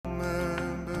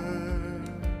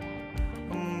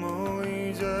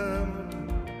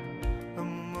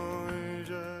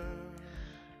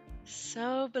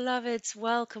beloveds.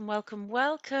 Welcome, welcome,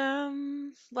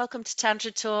 welcome. Welcome to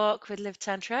Tantra Talk with Liv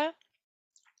Tantra.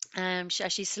 I'm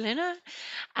Shashi Saluna,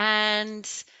 and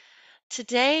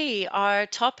today our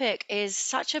topic is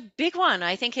such a big one.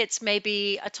 I think it's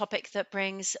maybe a topic that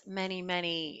brings many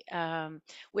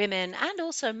women and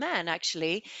also men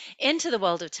actually into the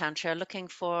world of Tantra looking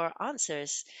for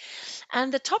answers.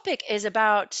 And the topic is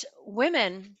about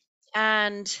women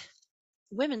and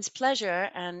women's pleasure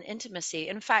and intimacy.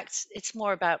 In fact, it's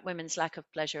more about women's lack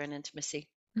of pleasure and intimacy.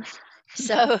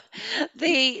 So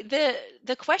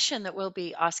the question that we'll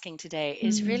be asking today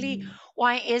is really, Mm,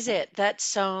 why is it that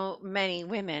so many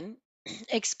women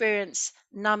experience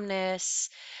numbness,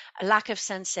 a lack of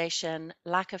sensation,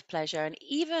 lack of pleasure, and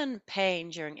even pain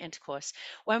during intercourse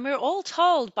when we're all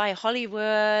told by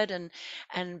Hollywood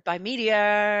and by media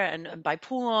and by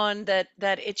porn that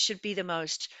it should be the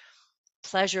most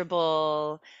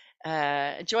pleasurable,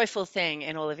 joyful thing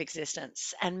in all of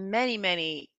existence. And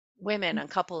many women and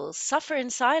couples suffer in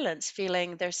silence,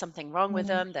 feeling there's something wrong with mm,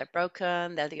 them, they're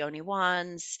broken, they're the only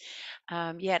ones.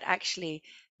 Yet, actually,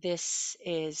 this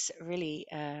is really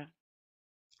a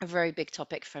very big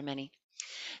topic for many.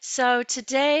 So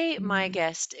today, my mm.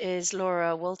 guest is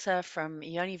Laura Walter from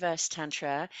Universe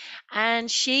Tantra,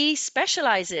 and she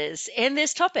specializes in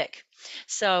this topic.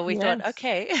 So we thought, Yes.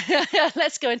 okay,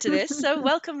 let's go into this. So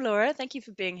welcome, Laura. Thank you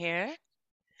for being here.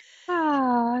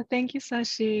 Thank you,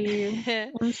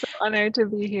 Sashi. I'm so honored to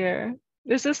be here.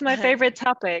 This is my favorite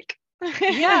topic.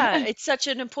 Yeah, it's such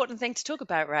an important thing to talk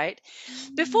about, right?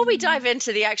 Before we dive Mm,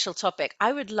 into the actual topic,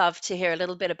 I would love to hear a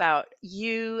little bit about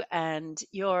you and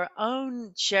your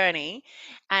own journey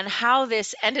and how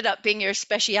this ended up being your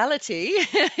speciality.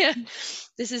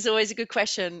 This is always a good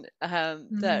question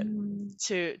that mm,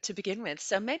 to begin with.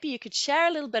 So maybe you could share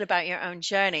a little bit about your own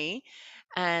journey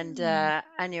mm.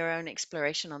 and your own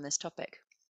exploration on this topic.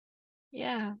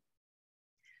 Yeah.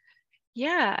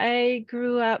 Yeah, I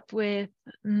grew up with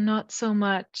not so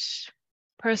much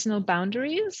personal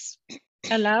boundaries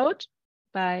allowed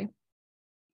by,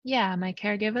 my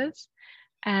caregivers.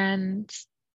 And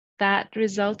that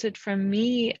resulted from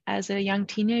me as a young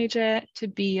teenager to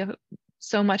be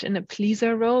so much in a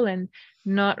pleaser role and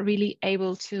not really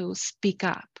able to speak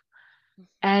up.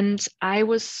 And I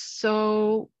was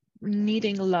so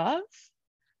needing love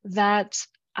that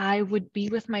I would be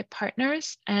with my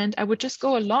partners and I would just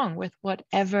go along with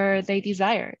whatever they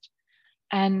desired.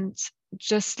 And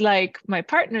just like my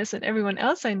partners and everyone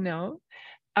else I know,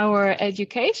 our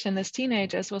education as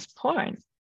teenagers was porn.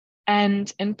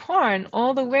 And in porn,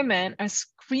 all the women are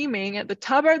screaming at the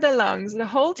top of their lungs the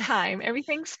whole time.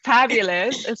 Everything's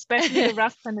fabulous, especially the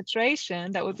rough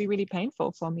penetration. That would be really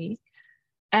painful for me.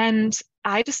 And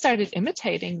I just started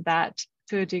imitating that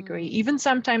to a degree, Mhm. even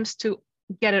sometimes to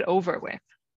get it over with.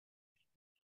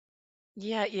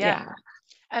 Yeah, Yeah.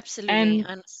 absolutely. And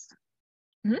And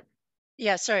Mhm.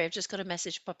 yeah, sorry, I've just got a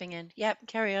message popping in. Yep,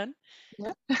 carry on.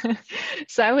 Yeah.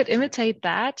 So I would imitate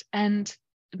that. And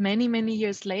many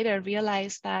years later,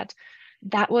 realized that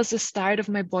that was the start of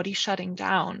my body shutting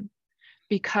down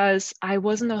because I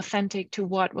wasn't authentic to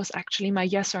what was actually my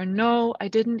yes or no. I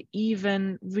didn't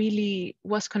even really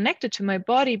was connected to my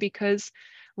body because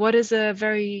what is a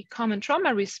very common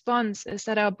trauma response is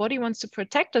that our body wants to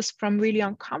protect us from really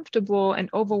uncomfortable and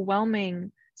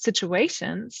overwhelming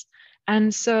situations.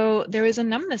 And so there is a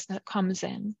numbness that comes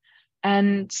in.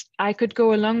 And I could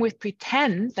go along with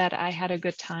pretend that I had a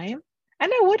good time.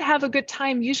 And I would have a good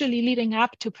time, usually leading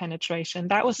up to penetration.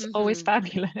 That was always Hmm.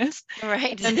 fabulous.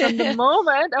 Right. And from the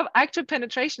moment of actual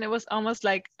penetration, it was almost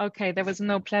like, okay, there was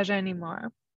no pleasure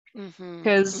anymore Hmm.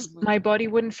 because Hmm. my body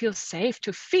wouldn't feel safe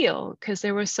to feel because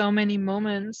there were so many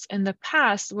moments in the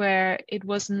past where it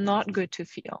was not good to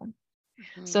feel.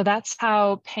 So Hmm. that's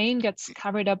how pain gets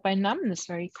covered up by numbness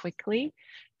very quickly.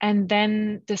 And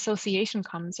then dissociation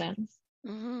comes in,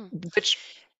 Hmm. which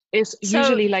is So,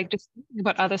 usually like just thinking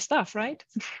about other stuff, right?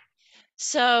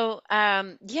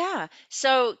 yeah.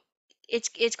 So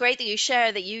it's great that you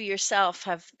share that you yourself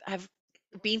have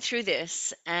been through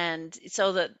this, and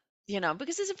so that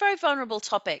because it's a very vulnerable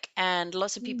topic, and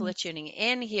lots of people Mm, are tuning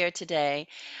in here today,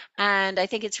 and I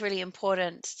think it's really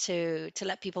important to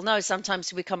let people know.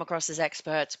 Sometimes we come across as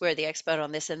experts, we're the expert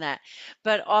on this and that,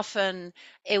 but often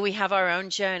we have our own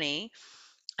journey.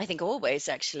 I think always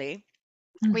actually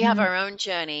we have mhm, our own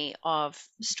journey of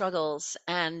struggles,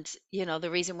 and the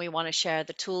reason we want to share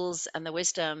the tools and the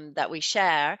wisdom that we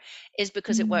share is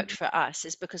because it worked mm, for us,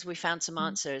 is because we found some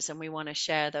answers, and we want to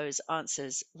share those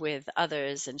answers with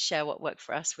others and share what worked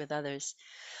for us with others.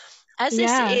 As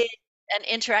this yeah. is an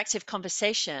interactive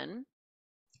conversation,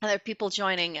 There are people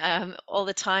joining all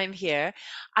the time here.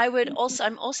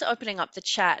 I'm also opening up the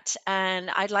chat, and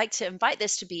I'd like to invite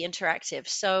this to be interactive.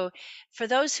 So for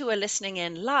those who are listening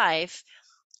in live,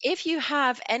 if you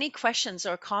have any questions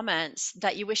or comments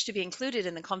that you wish to be included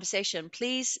in the conversation,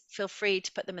 please feel free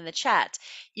to put them in the chat.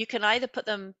 You can either put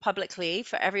them publicly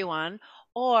for everyone,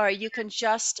 or you can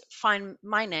just find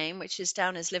my name, which is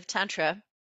down as Liv Tantra,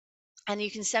 and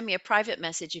you can send me a private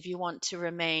message if you want to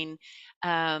remain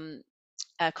um,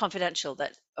 confidential.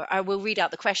 That, or I will read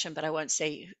out the question, but I won't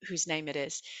say whose name it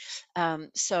is.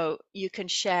 So you can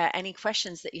share any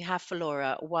questions that you have for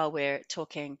Laura while we're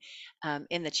talking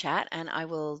in the chat, and I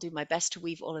will do my best to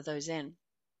weave all of those in.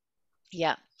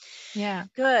 Yeah, Yeah.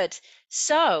 good.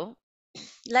 So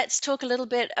let's talk a little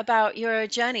bit about your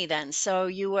journey then. So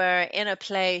you were in a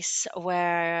place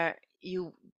where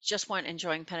you just weren't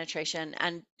enjoying penetration,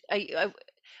 and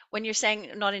when you're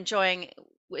saying not enjoying,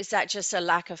 is that just a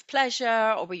lack of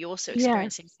pleasure, or were you also Yeah.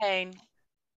 experiencing pain?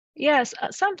 Yes,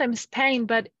 sometimes pain,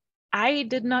 but I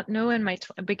did not know in my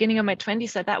beginning of my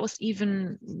 20s that that was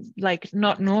even like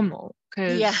not normal,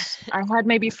 Yeah. because I had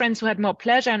maybe friends who had more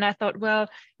pleasure, and I thought, well, it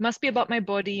must be about my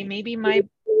body, maybe my,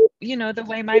 the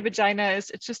way my vagina is,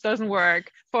 it just doesn't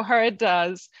work. For her, it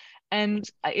does. And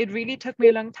it really took me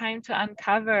a long time to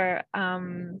uncover,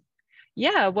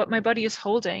 what my body is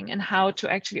holding and how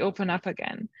to actually open up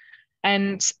again.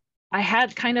 And I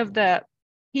had kind of the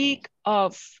peak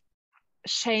of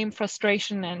shame,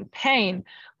 frustration, and pain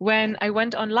when I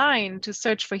went online to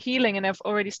search for healing. And I've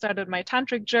already started my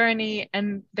tantric journey,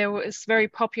 and there was very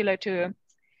popular to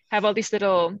have all these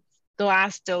little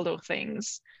glass dildo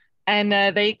things. And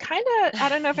they kind of, I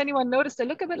don't know if anyone noticed, they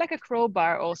look a bit like a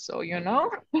crowbar also,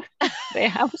 They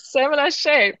have a similar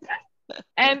shape.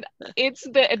 And it's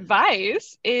the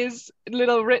advice is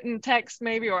little written text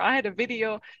maybe, or I had a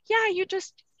video. Yeah, you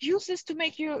just use this to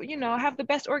make you, have the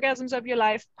best orgasms of your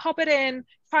life. Pop it in,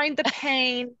 find the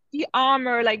pain, the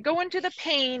armor, like go into the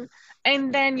pain,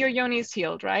 and then your yoni is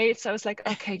healed, right? So I was like,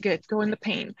 okay, good, go in the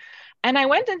pain. And I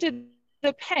went into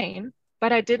the pain,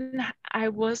 but I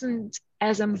wasn't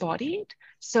as embodied.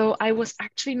 So I was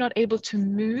actually not able to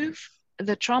move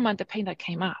the trauma and the pain that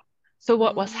came up. So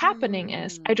what was happening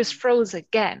is I just Mm, froze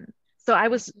again. So I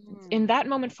was mm, in that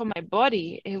moment for my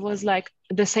body, it was like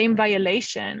the same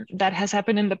violation that has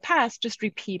happened in the past, just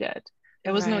repeated.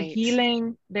 There was no right.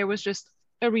 healing, there was just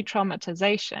a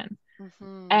re-traumatization.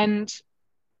 Hmm. And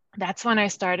that's when I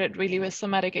started really with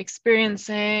somatic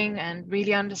experiencing and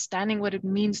really understanding what it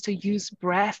means to use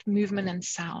breath, movement, and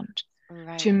sound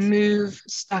to Right. move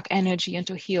stuck energy and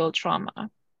to heal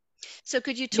trauma. So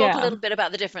could you talk a Yeah. little bit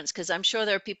about the difference? Because I'm sure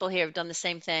there are people here who've done the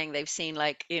same thing. They've seen,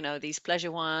 like, these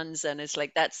pleasure ones, and it's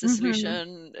like that's the Mm-hmm.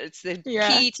 solution. It's the Yeah.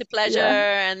 key to pleasure. Yeah.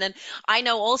 And then I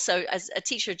know also as a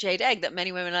teacher of Jade Egg that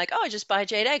many women are like, oh, just buy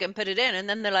Jade Egg and put it in. And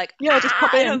then they're like, Yeah. Just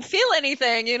pop I don't in. feel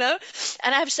anything. And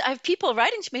I have people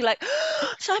writing to me like,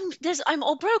 so I'm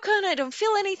all broken. I don't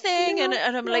feel anything. And, Yeah.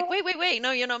 and I'm like, Yeah. wait.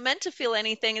 No, you're not meant to feel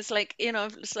anything. It's like,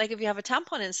 it's like if you have a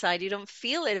tampon inside, you don't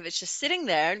feel it if it's just sitting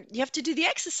there. You have to do the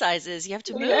exercises. You have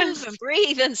to move and Yes.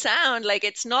 breathe and sound. Like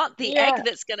it's not the egg Yeah.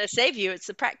 that's going to save you. It's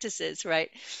the practices, right?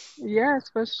 Yes,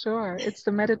 for sure. It's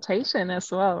the meditation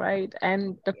as well, right?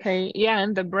 And the pain, yeah,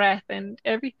 and the breath and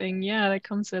everything, yeah, that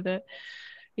comes with it.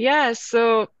 Yeah,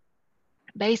 so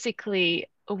basically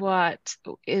what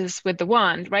is with the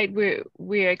wand, right?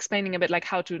 We're explaining a bit like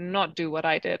how to not do what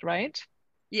I did, right?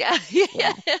 Yeah,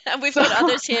 yeah. Yeah. And we've So got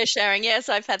others here sharing. Yes,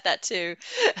 I've had that too.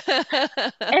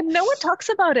 and no one talks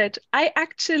about it. I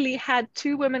actually had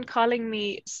two women calling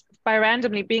me by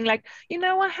randomly being like, you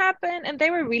know what happened? And they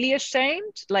were really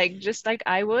ashamed, like just like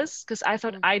I was, because I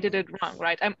thought I did Mhm, it wrong,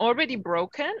 right? I'm already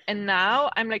broken, and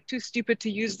now I'm like too stupid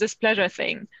to use this pleasure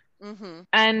thing. mhm,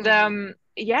 And mhm.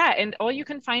 yeah, and all you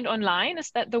can find online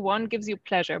is that the one gives you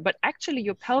pleasure, but actually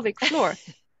your pelvic floor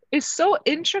is so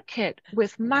intricate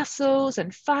with muscles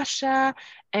and fascia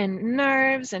and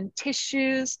nerves and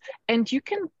tissues, and you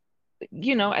can,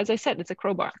 as I said, it's a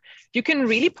crowbar. You can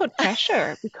really put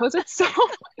pressure because it's so,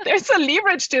 there's a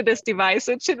leverage to this device.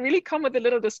 So it should really come with a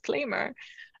little disclaimer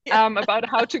Yeah. about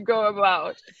how to go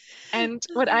about. And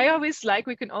what I always like,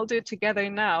 we can all do it together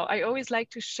now. I always like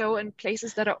to show in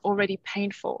places that are already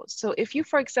painful. So if you,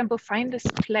 for example, find this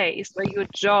place where your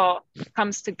jaw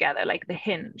comes together, like the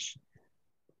hinge,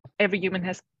 every human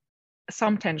has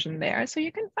some tension there. So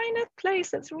you can find a place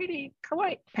that's really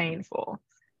quite painful.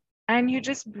 And you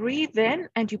just breathe in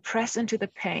and you press into the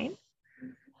pain.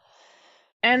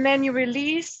 And then you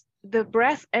release the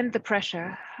breath and the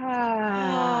pressure.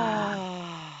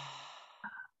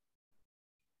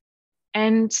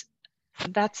 And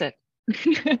that's it.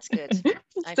 That's good.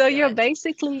 I So feel you're it.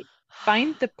 basically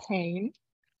find the pain.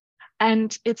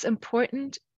 And it's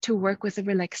important to work with the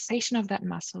relaxation of that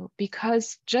muscle,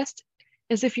 because just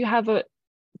as if you have a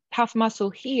tough muscle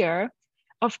here,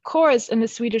 of course, in the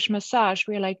Swedish massage,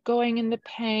 we're like going in the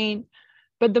pain.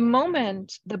 But the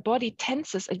moment the body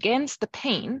tenses against the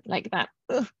pain like that,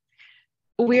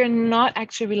 we're not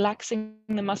actually relaxing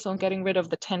the muscle and getting rid of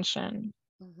the tension.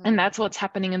 And that's what's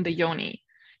happening in the yoni.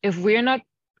 If we're not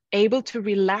able to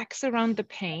relax around the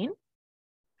pain,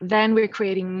 then we're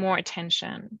creating more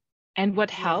tension. And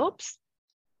what helps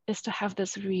is to have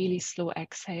this really slow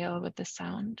exhale with the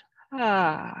sound.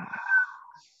 Ah.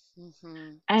 So,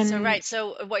 And right.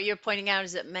 So what you're pointing out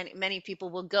is that many people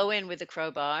will go in with a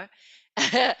crowbar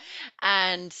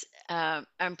and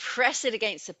press it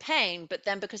against the pain, but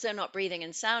then because they're not breathing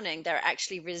and sounding, they're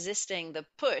actually resisting the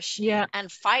push yeah,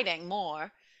 and fighting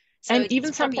more. So and it's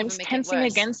even probably even sometimes make it tensing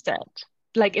worse. against it.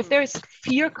 Like if there's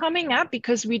fear coming up,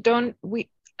 because we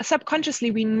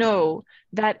subconsciously we know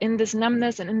that in this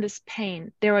numbness and in this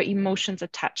pain, there are emotions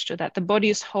attached to that. The body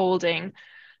is holding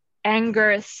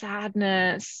anger,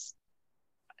 sadness,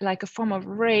 like a form of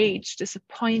rage,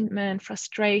 disappointment,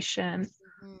 frustration.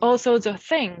 All sorts of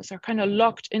things are kind of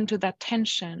locked into that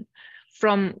tension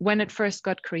from when it first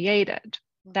got created.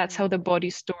 That's how the body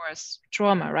stores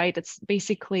trauma, right? It's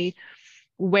basically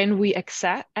when we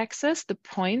access the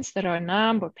points that are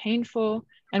numb or painful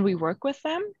and we work with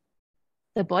them,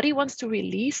 the body wants to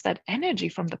release that energy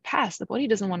from the past. The body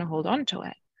doesn't want to hold on to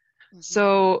it.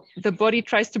 So the body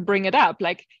tries to bring it up,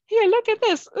 like, here, look at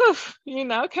this. Oof,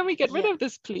 can we get rid of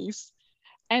this, please?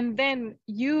 And then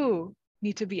you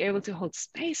need to be able to hold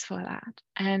space for that.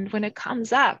 And when it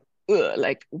comes up,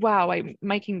 like, wow, I'm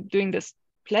doing this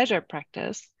pleasure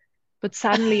practice, but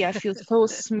suddenly I feel so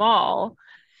small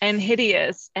and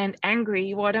hideous and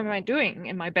angry. What am I doing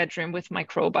in my bedroom with my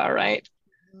crowbar, right?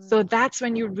 So that's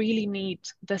when you really need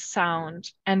the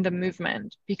sound and the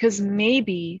movement, because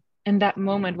maybe in that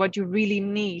moment, what you really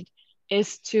need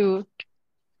is to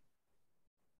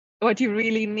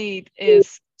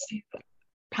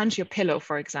punch your pillow,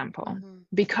 for example,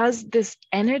 because this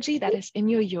energy that is in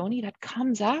your yoni that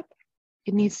comes up,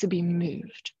 it needs to be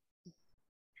moved.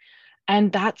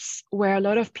 And that's where a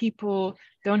lot of people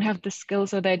don't have the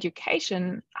skills or the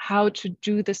education how to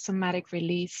do the somatic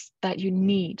release that you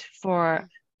need for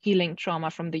healing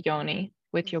trauma from the yoni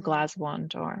with your glass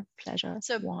wand or pleasure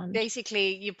wand.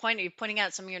 Basically, you're pointing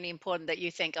out something really important, that you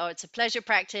think, oh, it's a pleasure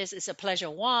practice, it's a pleasure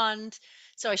wand,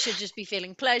 so I should just be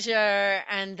feeling pleasure,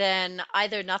 and then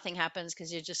either nothing happens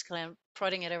because you're just kind of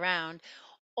prodding it around,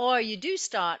 or you do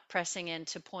start pressing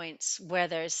into points where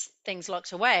there's things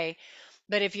locked away.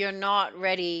 But if you're not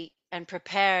ready and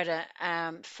prepared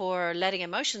for letting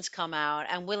emotions come out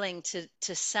and willing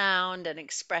to sound and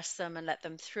express them and let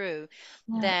them through,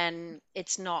 then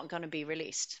it's not going to be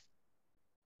released.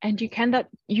 And you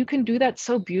can do that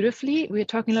so beautifully. We're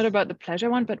talking a lot about the pleasure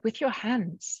one, but with your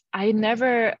hands. I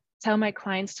never tell my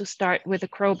clients to start with a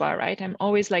crowbar, right? I'm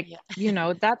always like,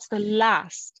 that's the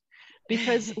last,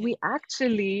 because we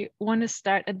actually want to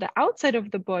start at the outside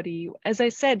of the body. As I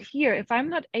said here, if I'm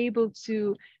not able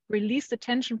to release the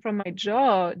tension from my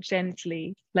jaw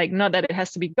gently, like, not that it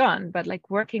has to be gone, but like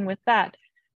working with that,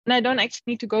 and I don't actually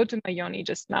need to go to my yoni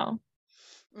just now.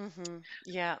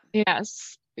 Yeah.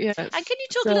 Yes. Yes. And can you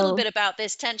talk a little bit about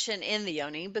this tension in the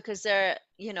yoni? Because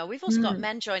we've also got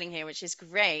men joining here, which is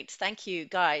great. Thank you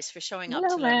guys for showing up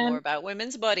Hello, to learn more man. about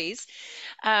women's bodies.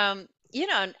 And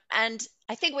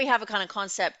I think we have a kind of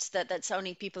concept that's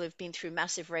only people who've been through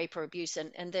massive rape or abuse,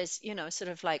 and there's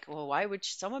sort of like, well, why would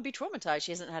someone be traumatized?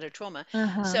 She hasn't had a trauma.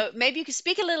 So maybe you could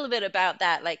speak a little bit about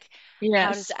that, like, how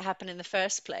does Yes. that happen in the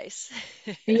first place?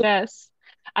 Yes.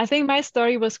 I think my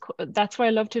story that's why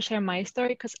I love to share my story,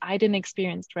 because I didn't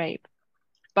experience rape,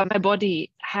 but my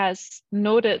body has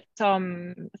noted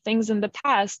some things in the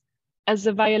past as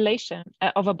a violation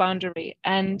of a boundary.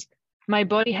 And my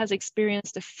body has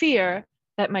experienced a fear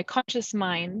that my conscious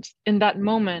mind in that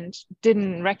moment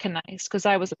didn't recognize, because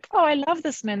I was like, oh, I love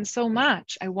this man so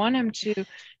much. I want him to,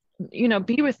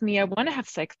 be with me. I want to have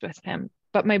sex with him.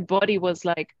 But my body was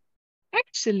like,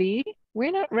 actually,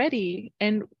 we're not ready.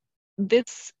 And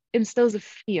this instills a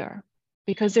fear,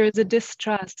 because there is a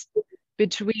distrust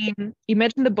between,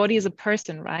 imagine the body as a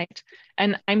person, right?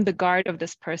 And I'm the guard of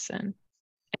this person.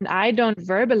 And I don't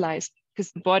verbalize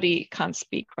because the body can't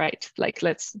speak, right? Like,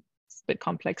 it's a bit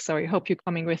complex. Sorry, hope you're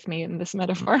coming with me in this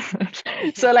metaphor.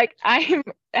 So like, I'm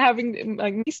having,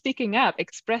 like, me speaking up,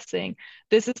 expressing,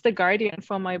 this is the guardian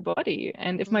for my body.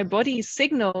 And if my body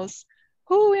signals,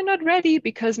 oh, we're not ready,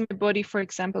 because my body, for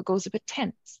example, goes a bit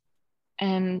tense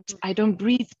and I don't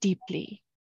breathe deeply,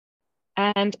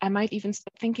 And I might even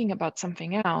start thinking about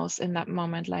something else in that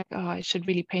moment, like, oh, I should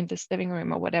really paint this living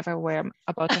room or whatever, where I'm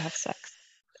about to have sex.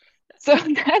 So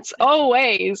that's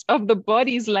always of the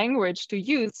body's language to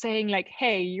you, saying like,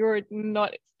 hey, you're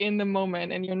not in the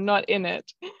moment and you're not in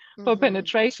it for Mm-hmm.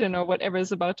 penetration or whatever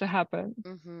is about to happen.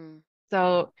 Mm-hmm.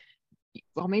 So,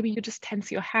 or maybe you just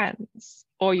tense your hands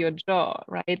or your jaw,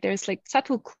 right? There's like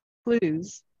subtle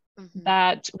clues Mm-hmm.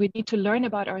 that we need to learn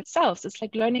about ourselves. It's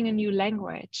like learning a new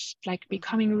language, like Mm-hmm.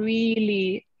 becoming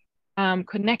really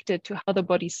connected to how the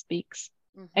body speaks.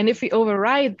 And Mm-hmm. if we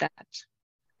override that,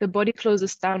 the body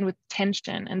closes down with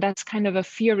tension, and that's kind of a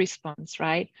fear response,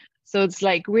 right? So it's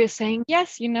like we're saying,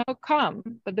 yes, come,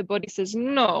 but the body says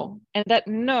no. And that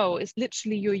no is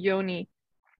literally your yoni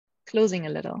closing a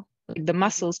little, like the Mm-hmm.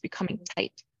 muscles becoming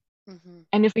tight. Mm-hmm.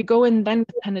 And if we go in then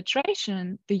with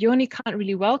penetration, the yoni can't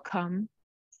really welcome,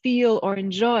 feel, or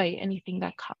enjoy anything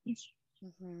that comes.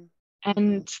 Mm-hmm. Mm-hmm.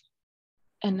 And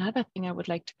another thing I would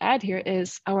like to add here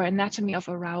is our anatomy of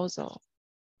arousal,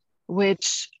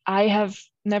 which I have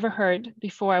never heard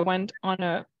before I went on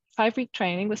a 5-week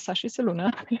training with Sashi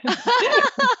Saluna.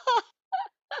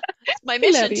 It's my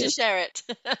mission to Hilarious. share it.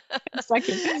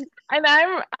 Exactly. And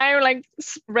I'm like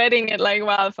spreading it like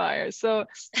wildfire. So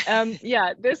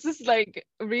yeah, this is like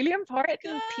a really important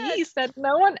Good. piece that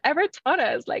no one ever taught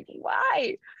us. Like,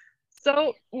 why?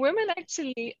 So women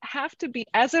actually have to be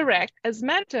as erect as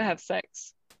men to have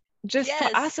sex. Just for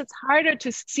Yes. us, it's harder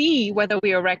to see whether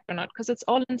we are erect or not because it's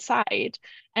all inside.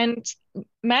 And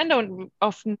men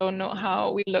often don't know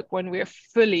how we look when we're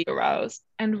fully aroused,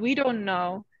 and we don't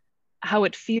know how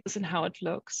it feels and how it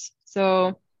looks.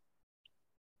 So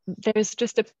there's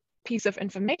just a piece of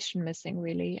information missing,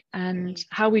 really, and Mm.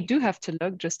 how we do have to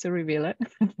look, just to reveal it.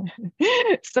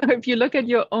 So if you look at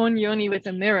your own yoni with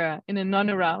a mirror in a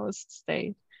non-aroused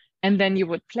state, and then you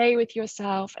would play with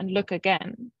yourself and look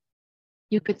again,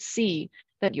 you could see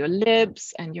that your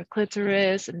lips and your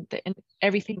clitoris and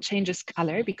everything changes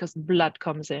color because blood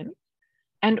comes in.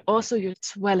 And also you're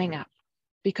swelling up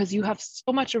because you have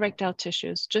so much erectile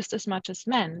tissues, just as much as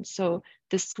men. So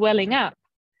the swelling up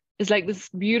is like this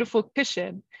beautiful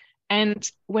cushion. And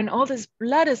when all this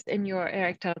blood is in your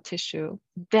erectile tissue,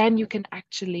 then you can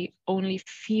actually only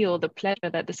feel the pleasure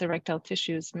that this erectile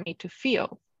tissue is made to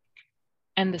feel.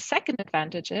 And the second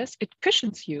advantage is it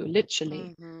cushions you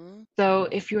literally. Mm-hmm. So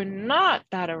if you're not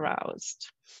that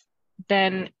aroused,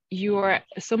 then you're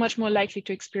so much more likely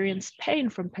to experience pain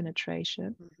from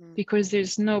penetration Mm-hmm. because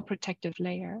there's no protective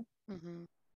layer. Mm-hmm.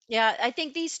 Yeah, I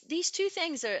think these two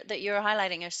things that you're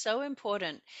highlighting are so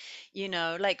important.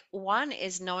 Like one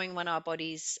is knowing when our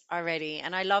bodies are ready.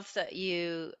 And I love that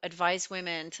you advise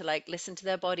women to like listen to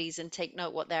their bodies and take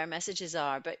note what their messages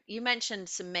are. But you mentioned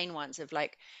some main ones of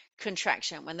like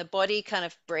contraction, when the body kind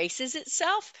of braces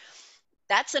itself.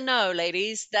 That's a no,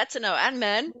 ladies. That's a no. And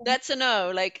men, that's a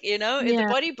no. Like, if the Yeah.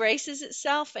 body braces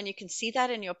itself and you can see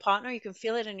that in your partner, you can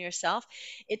feel it in yourself.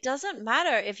 It doesn't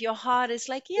matter if your heart is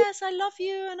like, yes, I love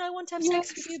you and I want to have sex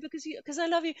with Yes. you because I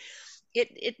love you.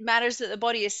 It matters that the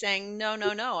body is saying, no,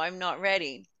 no, no, I'm not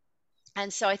ready.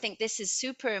 And so I think this is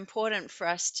super important for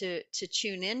us to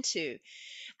tune into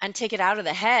and take it out of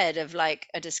the head of like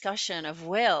a discussion of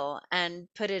will and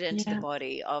put it into the Yeah.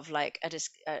 body of like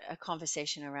a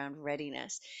conversation around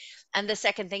readiness. And the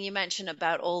second thing you mentioned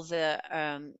about all the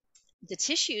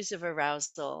tissues of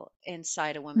arousal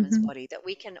inside a woman's Hmm. body, that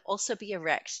we can also be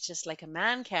erect just like a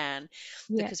man can,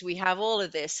 Yeah. because we have all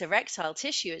of this erectile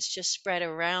tissue. It's just spread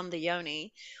around the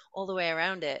yoni, all the way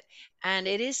around it. And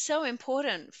it is so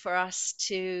important for us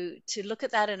to look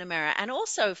at that in a mirror, and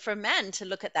also for men to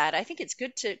look at that. I think it's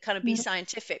good to kind of be Yeah.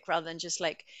 scientific rather than just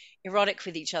like erotic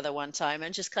with each other one time,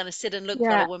 and just kind of sit and look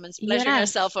while a Yeah. woman's pleasuring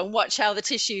herself Yes. and watch how the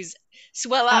tissues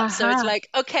swell up. So it's Aha. like,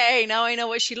 okay, now I know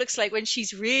what she looks like when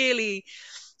she's really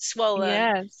swollen,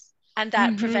 Yes. and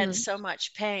that prevents Hmm. so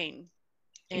much pain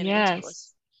in intercourse.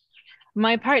 Yes.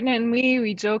 My partner and me,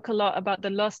 we joke a lot about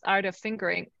the lost art of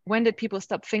fingering. When did people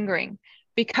stop fingering?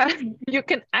 Because you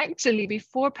can actually,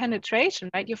 before penetration,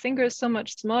 right? Your finger is so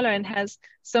much smaller and has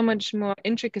so much more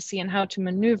intricacy in how to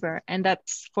maneuver. And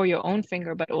that's for your own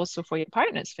finger, but also for your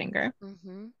partner's finger.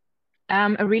 Mm-hmm.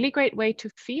 A really great way to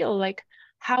feel like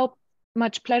how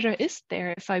much pleasure is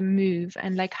there if I move,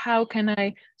 and like how can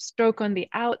I stroke on the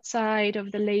outside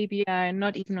of the labia and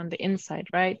not even on the inside,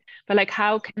 right? But like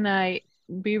how can I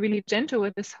be really gentle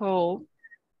with this whole,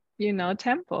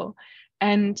 temple?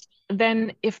 And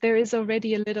then if there is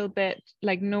already a little bit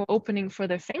like no opening for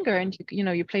the finger, and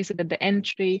you place it at the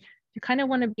entry, you kind of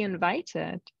want to be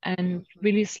invited and Mm-hmm.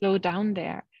 really slow down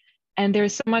there. And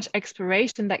there's so much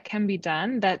exploration that can be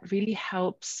done that really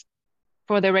helps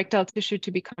for the erectile tissue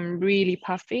to become really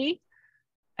puffy.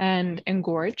 and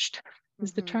engorged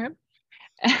is the Mm-hmm.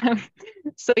 term.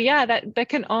 So yeah, that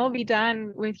can all be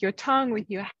done with your tongue, with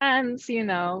your hands, you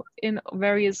know, in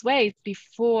various ways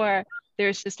before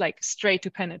there's just like straight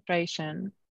to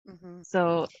penetration. Mm-hmm.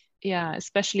 So yeah,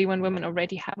 especially when women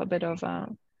already have a bit of a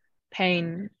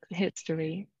pain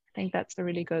history, I think that's a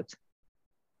really good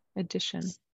addition.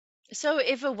 So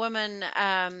if a woman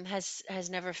has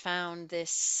never found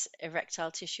this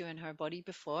erectile tissue in her body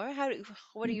before,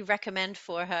 what do you recommend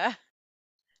for her?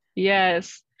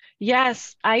 Yes.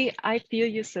 Yes, I feel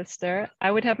you, sister. I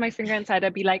would have my finger inside.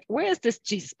 I'd be like, where is this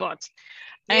G spot?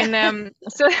 Yeah. And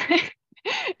so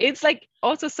it's like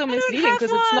also so I don't misleading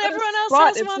because it's have not one. a Everyone else spot.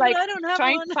 has It's one, but like I don't have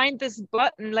trying to one. find this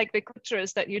button, like the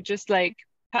clitoris that you just like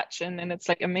touch and it's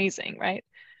like amazing, right?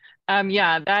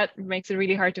 Yeah, that makes it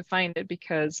really hard to find it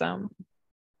because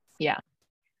yeah.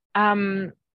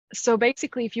 Um, so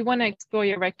basically if you want to explore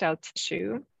your erectile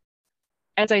tissue,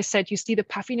 as I said, you see the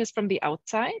puffiness from the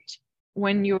outside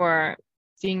when you're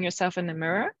seeing yourself in the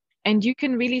mirror, and you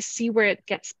can really see where it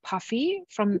gets puffy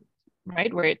from,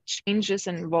 right, where it changes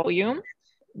in volume.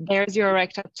 There's your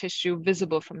erectile tissue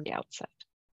visible from the outside.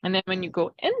 And then when you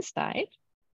go inside,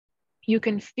 you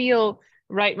can feel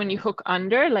right when you hook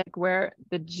under, like where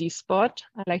the G spot,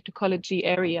 I like to call it G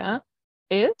area,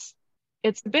 is.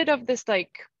 It's a bit of this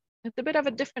like, it's a bit of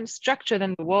a different structure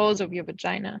than the walls of your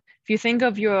vagina. If you think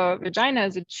of your vagina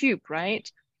as a tube, right?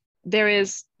 There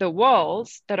is the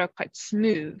walls that are quite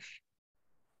smooth.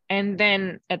 And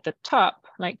then at the top,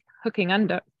 like hooking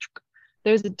under,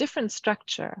 there's a different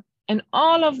structure. And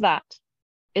all of that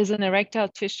is an erectile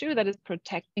tissue that is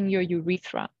protecting your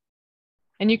urethra.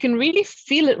 And you can really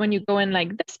feel it when you go in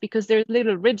like this because there's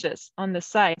little ridges on the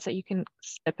sides that you can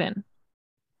step in.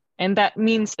 And that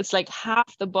means it's like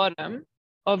half the bottom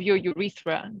of your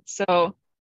urethra. So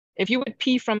if you would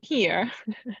pee from here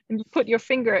and you put your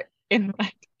finger in,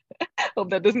 right?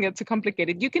 Hope that doesn't get too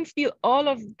complicated. You can feel all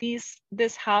of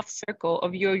this half circle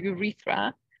of your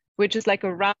urethra, which is like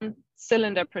a round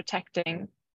cylinder protecting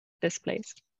this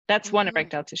place. That's one Mm-hmm.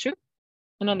 erectile tissue.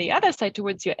 And on the other side,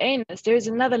 towards your anus, there is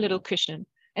another little cushion.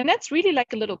 And that's really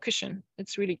like a little cushion.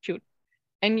 It's really cute.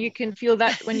 And you can feel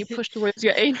that when you push towards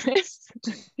your anus.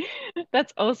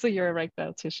 That's also your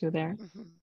erectile tissue there. Mm-hmm.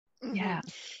 Mm-hmm. Yeah.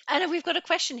 And we've got a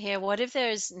question here. What if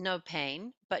there's no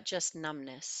pain, but just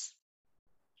numbness?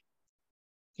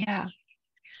 Yeah.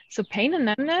 So pain and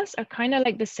numbness are kind of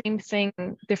like the same thing,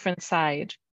 different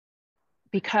side.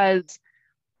 Because,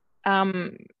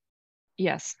 um,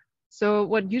 yes. So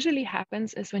what usually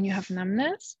happens is when you have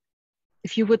numbness,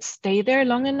 if you would stay there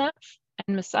long enough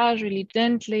and massage really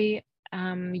gently,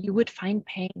 you would find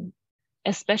pain,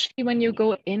 especially when you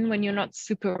go in when you're not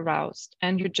super aroused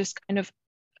and you're just kind of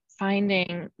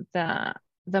finding the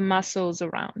muscles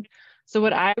around. So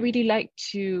what I really like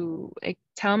to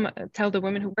tell the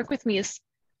women who work with me is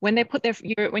when they put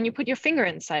when you put your finger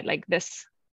inside like this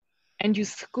and you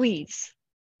squeeze,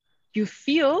 you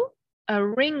feel a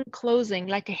ring closing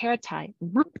like a hair tie.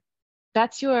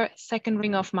 That's your second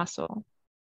ring of muscle.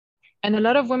 And a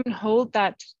lot of women hold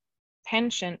that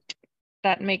tension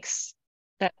that makes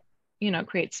that,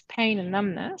 creates pain and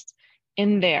numbness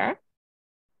in there.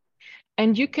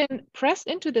 And you can press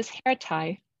into this hair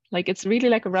tie, like it's really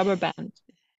like a rubber band.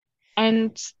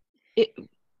 And it,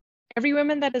 every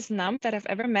woman that is numb that I've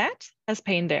ever met has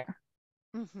pain there.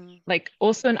 Mm-hmm. Like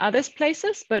also in other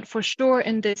places, but for sure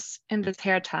in this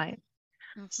hair tie.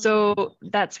 Mm-hmm. So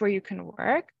that's where you can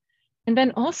work. And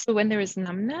then also when there is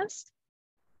numbness,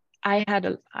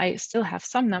 I still have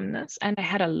some numbness and I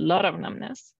had a lot of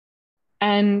numbness.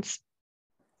 And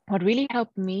what really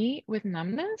helped me with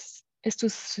numbness is to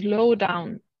slow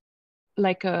down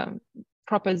like a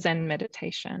proper Zen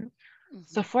meditation.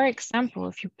 So Mm-hmm. for example,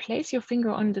 if you place your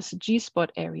finger on this G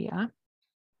spot area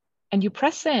and you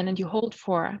press in and you hold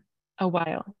for a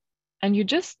while and you're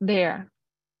just there,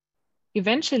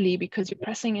 eventually, because you're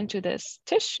pressing into this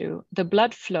tissue, the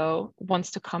blood flow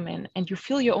wants to come in and you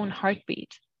feel your own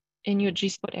heartbeat in your G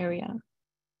spot area.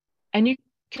 And you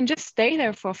can just stay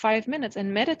there for 5 minutes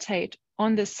and meditate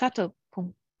on this subtle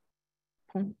pum,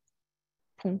 pum,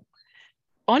 pum,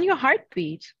 on your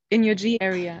heartbeat in your G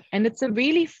area. And it's a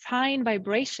really fine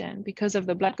vibration because of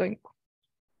the blood going.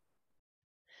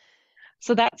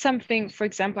 So that's something, for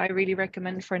example, I really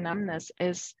recommend for numbness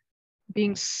is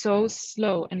being so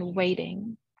slow and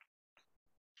waiting.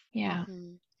 Yeah.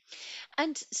 Mm-hmm.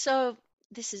 And so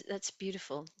that's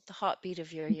beautiful. The heartbeat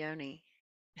of your yoni.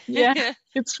 Yeah.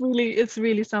 It's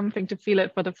really something to feel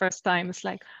it for the first time. It's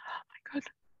like, oh my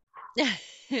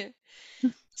God.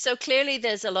 So clearly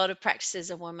there's a lot of practices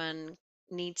a woman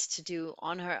needs to do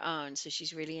on her own. So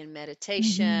she's really in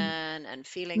meditation Mhm. and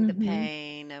feeling the Mhm.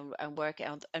 pain and work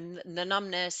out and the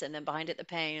numbness, and then behind it the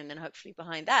pain, and then hopefully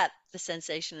behind that the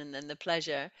sensation, and then the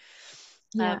pleasure.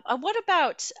 Yeah. And what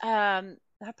about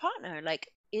her partner?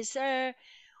 Like, is there,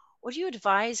 what do you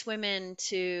advise women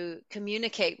to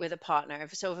communicate with a partner?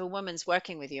 So if a woman's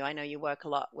working with you, I know you work a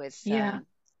lot Yeah.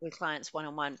 with clients one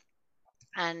on one,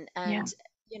 and Yeah.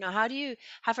 how do you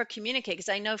have her communicate? Because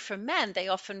I know for men, they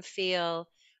often feel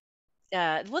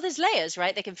well, there's layers,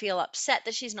 right? They can feel upset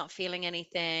that she's not feeling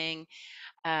anything.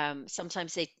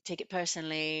 Sometimes they take it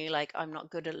personally, like I'm not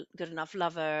good enough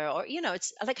lover, or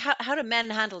it's like how do men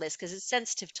handle this? Because it's a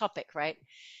sensitive topic, right?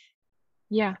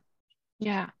 Yeah.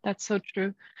 Yeah, that's so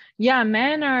true. Yeah,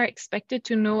 men are expected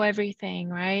to know everything,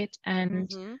 right?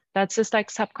 And Hmm. that's just like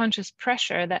subconscious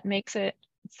pressure that makes it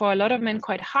for a lot of men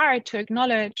quite hard to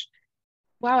acknowledge,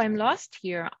 wow, I'm lost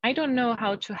here. I don't know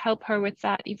how to help her with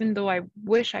that, even though I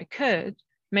wish I could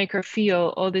make her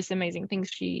feel all these amazing things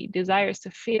she desires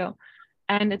to feel.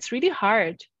 And it's really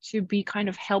hard to be kind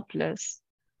of helpless,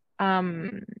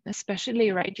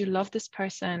 especially, right? You love this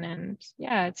person, and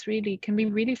yeah, it's really can be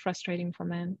really frustrating for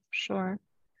men, for sure.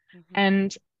 Hmm.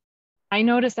 And I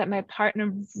noticed that my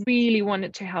partner really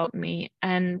wanted to help me.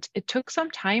 And it took some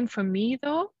time for me,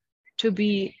 though, to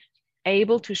be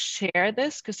able to share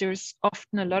this because there's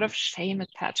often a lot of shame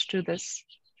attached to this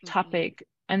Hmm. topic.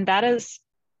 And that is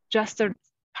just a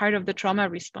part of the trauma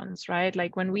response, right?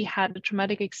 Like when we had a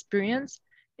traumatic experience,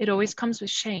 it always comes with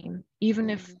shame, even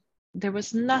if Hmm. there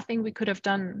was nothing we could have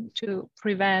done to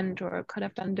prevent or could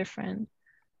have done different.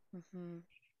 Hmm.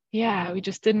 Yeah, we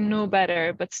just didn't know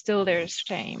better, but still there's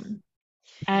shame.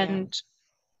 Yeah. And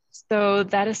so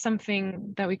that is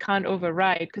something that we can't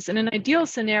override because in an ideal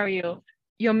scenario,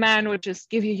 your man would just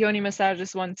give you yoni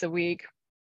massages once a week.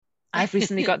 I've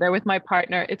recently got there with my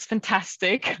partner. It's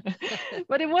fantastic.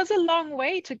 But it was a long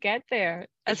way to get there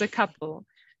as a couple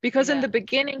because in Yeah. the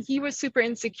beginning he was super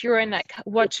insecure in like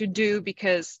what to do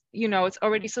because it's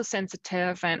already so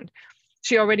sensitive and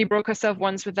she already broke herself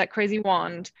once with that crazy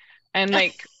wand and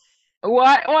like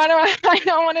what do I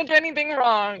don't want to do anything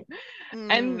wrong.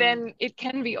 And Mm. then it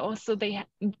can be also the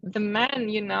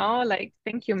man, like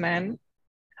thank you, man.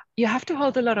 You have to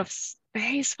hold a lot of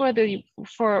space for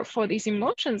these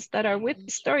emotions that are with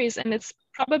these stories, and it's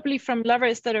probably from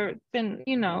lovers that are been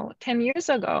 10 years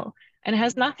ago, and it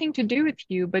has Mhm. nothing to do with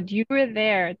you, but you were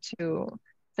there to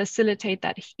facilitate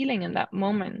that healing in that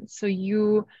moment. So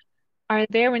you are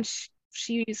there when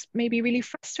she's maybe really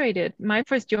frustrated. My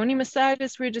first yoni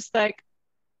massages were just like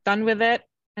done with it.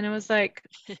 And it was like,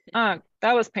 oh,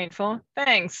 that was painful.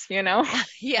 Thanks, And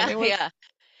Yeah, it was, yeah.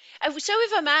 So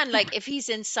if a man, like, if he's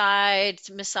inside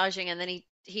massaging and then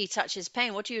he touches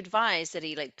pain, what do you advise? That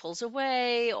he like pulls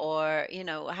away, or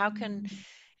how can,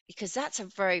 because that's a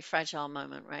very fragile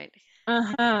moment, right?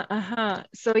 uh-huh, uh-huh.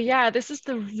 So yeah, this is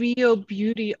the real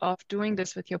beauty of doing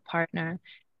this with your partner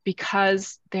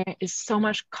because there is so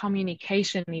much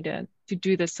communication needed to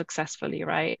do this successfully,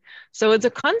 right? So it's a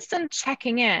constant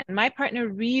checking in. My partner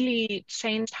really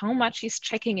changed how much he's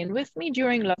checking in with me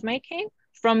during lovemaking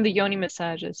from the yoni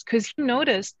massages because he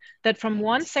noticed that from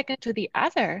one second to the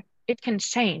other, it can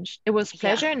change. It was Yeah.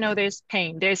 pleasure, now there's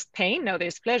pain. There's pain, now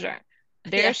there's pleasure.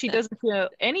 There Yeah. she doesn't feel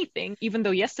anything, even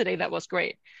though yesterday that was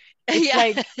great. It's Yeah.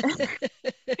 like,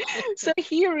 so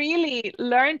he really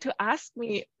learned to ask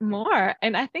me more.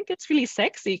 And I think it's really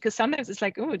sexy because sometimes it's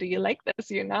like, oh, do you like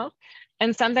this,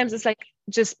 And sometimes it's like,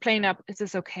 just plain up, is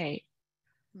this okay?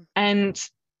 Mhm. And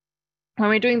when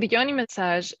we're doing the yoni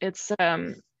massage, it's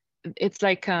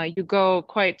like you go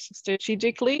quite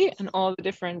strategically in all the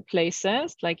different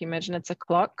places. Like imagine it's a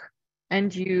clock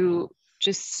and you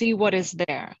just see what is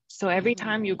there. So every Mhm.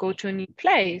 time you go to a new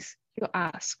place, you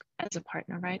ask as a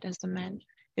partner, right? As the man,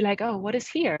 you're like, oh, what is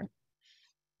here?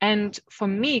 And for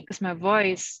me, because my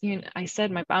voice, I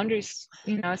said my boundaries,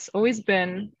 it's always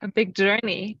been a big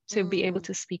journey to be able Mm.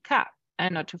 to speak up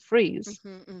and not to freeze.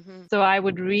 Mhm. Mhm. So I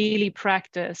would really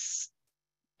practice,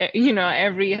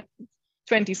 every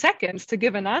 20 seconds to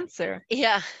give an answer.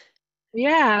 Yeah.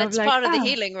 Yeah, I'm That's like, part of the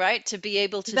healing, right? To be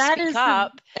able to that speak is the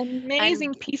up and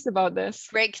amazing piece about this.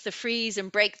 break the freeze and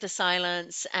break the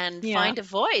silence and Yeah, find a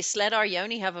voice. Let our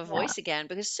yoni have a yeah. voice again,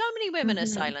 because so many women are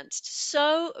Hmm. silenced.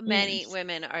 So many Yes.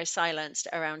 women are silenced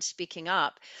around speaking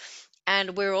up.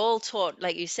 And we're all taught,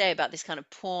 like you say, about this kind of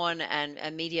porn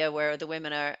and media where the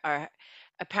women are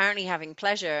apparently having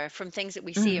pleasure from things that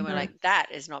we see, and we're Hmm. like, that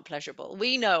is not pleasurable.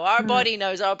 We know, our Hmm. body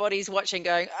knows, our body's watching,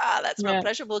 going, that's not Yeah.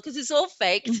 pleasurable because it's all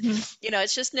faked. Hmm.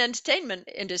 It's just an entertainment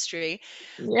industry.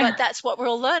 Yeah. But that's what we're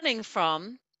all learning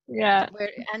from. Yeah.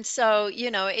 And so,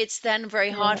 it's then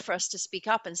very hard Yeah. for us to speak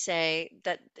up and say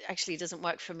that actually doesn't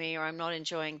work for me, or I'm not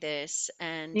enjoying this.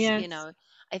 And, Yes.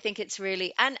 I think it's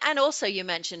really, and also you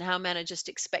mentioned how men are just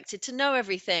expected to know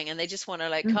everything, and they just want to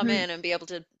like come Mm-hmm. in and be able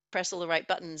to press all the right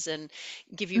buttons and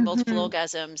give you multiple Mm-hmm.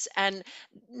 orgasms. And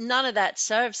none of that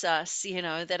serves us,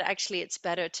 that actually it's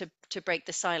better to break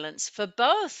the silence for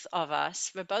both of us,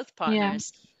 for both Yeah.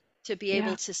 partners, to be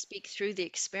able Yeah. to speak through the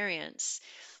experience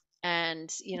and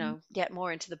Mm. get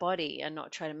more into the body and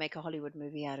not try to make a Hollywood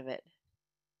movie out of it.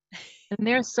 And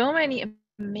there are so many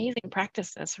amazing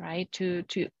practices, right? To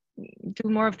do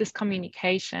more of this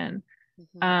communication.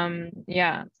 Hmm.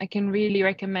 Yeah, I can really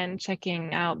recommend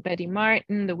checking out Betty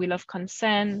Martin, The Wheel of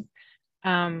Consent,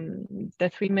 the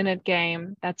 3 minute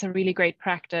game. That's a really great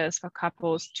practice for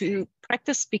couples to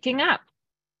practice speaking up.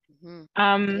 Hmm.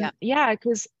 Yeah. Yeah,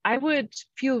 because I would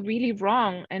feel really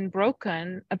wrong and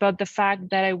broken about the fact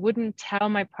that I wouldn't tell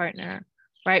my partner,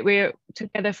 right? We're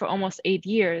together for almost 8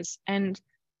 years, and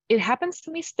it happens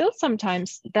to me still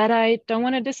sometimes that I don't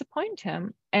want to disappoint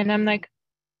him. And I'm Hmm. like,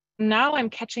 now I'm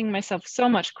catching myself so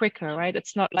much quicker, right?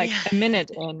 It's not like Yeah. a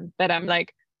minute in that I'm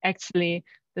like, actually,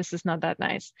 this is not that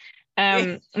nice.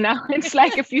 Now it's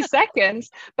like a few seconds,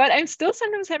 but I'm still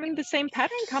sometimes having the same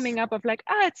pattern coming up of like,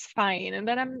 ah, it's fine. And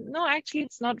then no, actually,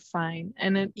 it's not fine.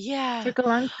 And it Yeah. took a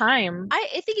long time.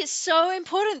 I think it's so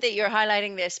important that you're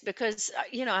highlighting this because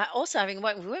also having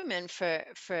worked with women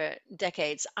for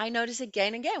decades, I notice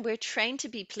again and again we're trained to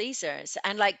be pleasers,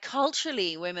 and like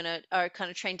culturally, women are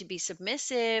kind of trained to be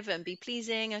submissive and be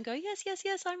pleasing and go yes, yes,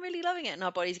 yes, I'm really loving it, and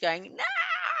our body's going nah,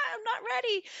 I'm not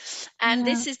ready. And Yeah.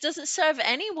 this is doesn't serve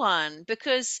anyone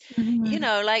because Mhm.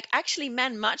 like actually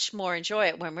men much more enjoy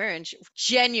it when we're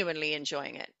genuinely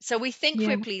enjoying it. So we think Yeah.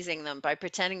 we're pleasing them by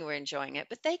pretending we're enjoying it,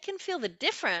 but they can feel the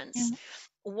difference Yeah.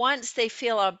 once they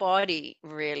feel our body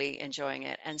really enjoying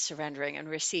it and surrendering and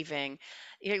receiving.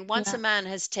 Once a Yeah. man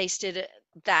has tasted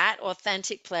that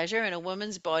authentic pleasure in a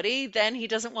woman's body, then he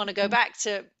doesn't want to go Mhm. back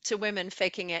to women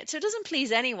faking it. So it doesn't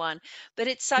please anyone, but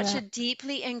it's such Yeah. a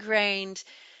deeply ingrained,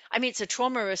 I mean, it's a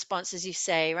trauma response, as you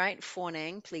say, right?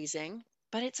 Fawning, pleasing,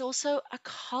 but it's also a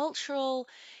cultural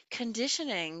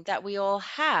conditioning that we all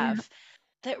Yeah. have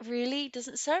that really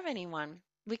doesn't serve anyone.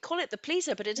 We call it the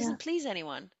pleaser, but it Yeah. doesn't please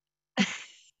anyone.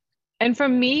 And for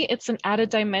me, it's an added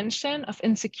dimension of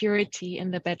insecurity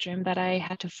in the bedroom that I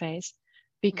had to face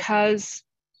Hmm. because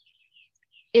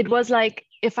it was like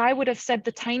if I would have said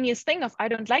the tiniest thing of I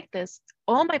don't like this,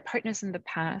 all my partners in the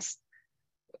past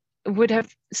would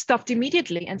have stopped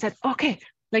immediately and said, okay,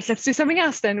 like let's do something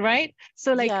else then, right?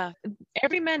 So like Yeah.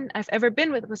 every man I've ever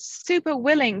been with was super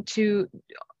willing to,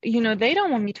 they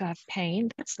don't want me to have pain.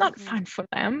 That's not Hmm. fun for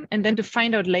them. And then to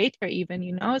find out later, even,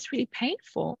 it's really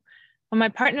painful. For my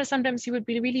partner, sometimes he would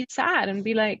be really sad and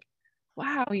be like,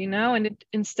 wow, and it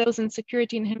instills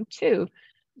insecurity in him too.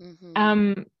 Hmm.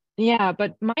 Um, yeah,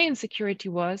 but my insecurity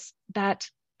was that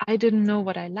I didn't know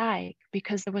what I like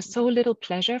because there was so little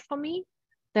pleasure for me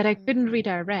that I couldn't Hmm.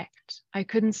 redirect. I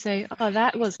couldn't say, oh,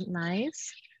 that Right. wasn't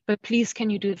nice, but please, can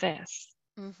you do this?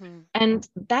 Hmm. And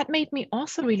that made me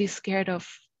also really scared of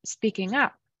speaking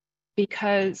up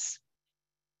because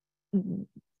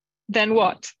then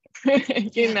what?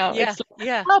 Yeah. Yeah. It's like,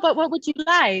 Yeah. oh, but what would you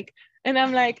like? And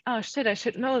I'm like, oh shit, I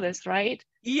should know this, right?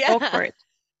 Yeah. Awkward.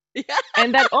 Yeah.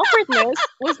 And that awkwardness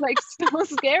was like so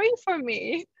scary for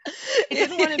me. I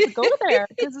didn't want it to go there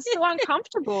because it's so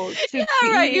uncomfortable to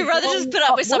Yeah, right. be You'd a rather just grown put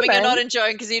up up with something you're not woman.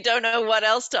 enjoying because you don't know what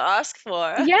else to ask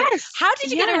for. Yes, How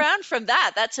did you get yes. around from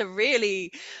that? That's a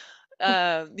really,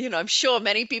 I'm sure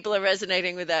many people are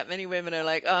resonating with that. Many women are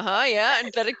like, uh-huh, yeah,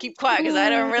 and better keep quiet because I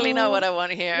don't really know what Mm, I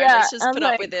want to hear. yeah, Let's just I'm put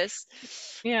up with like, this.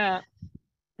 yeah,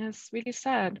 it's really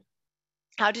sad.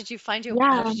 How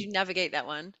Yeah, did you navigate that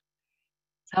one?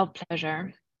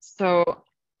 self-pleasure. So,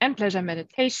 and pleasure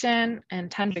meditation and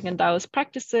tantric and Taoist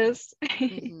practices.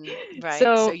 Hmm.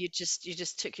 Right. So So, you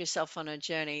just took yourself on a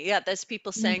journey. Yeah, there's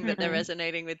people saying that they're mhm.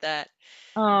 resonating with that.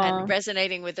 And Oh,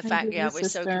 resonating with the thank fact, you, yeah, we're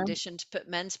so sister. conditioned to put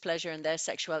men's pleasure in their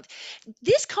sexuality.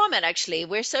 This comment, actually,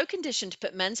 we're so conditioned to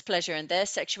put men's pleasure and their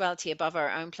sexuality above our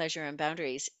own pleasure and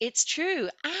boundaries. It's true.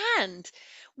 And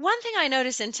one thing I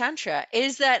notice in Tantra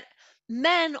is that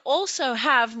men also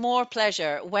have more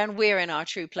pleasure when we're in our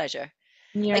true pleasure.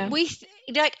 Like Yeah,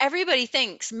 like everybody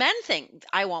thinks, men think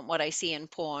I want what I see in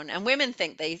porn, and women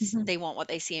think Mhm. they want what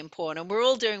they see in porn, and we're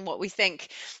all doing what we think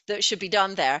that should be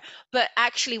done there. But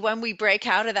actually, when we break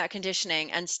out of that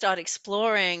conditioning and start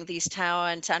exploring these Tao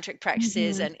and tantric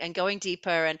practices, Mhm. and going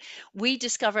deeper, and we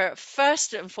discover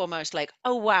first and foremost, like,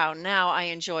 oh wow, now I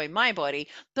enjoy my body.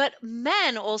 But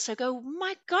men also go,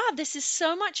 my God, this is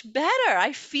so much better.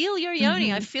 I feel your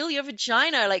yoni, I Mhm. feel your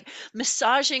vagina, like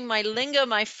massaging my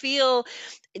lingam. I feel,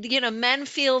 men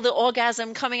feel the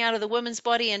orgasm coming out of the woman's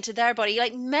body into their body.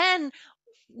 Like, men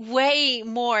way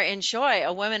more enjoy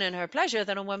a woman in her pleasure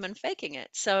than a woman faking it.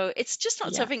 So it's just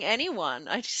not Yeah. serving anyone.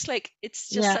 I just like, it's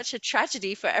just Yeah. such a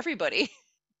tragedy for everybody.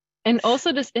 And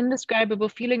also this indescribable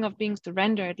feeling of being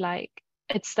surrendered, like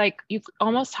it's like you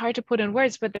almost hard to put in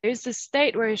words, but there is this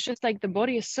state where it's just like the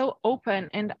body is so open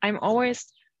and I'm always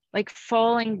like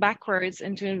falling backwards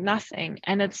into nothing.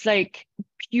 And it's like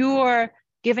pure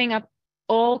giving up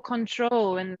all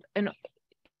control and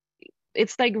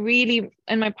it's like really,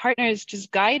 and my partner is just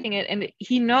guiding it and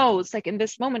he knows like in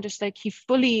this moment it's like he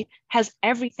fully has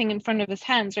everything in front of his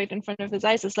hands, right in front of his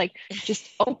eyes. It's like just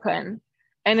open,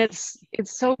 and it's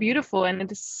so beautiful and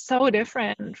it is so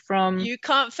different from You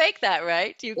can't fake that,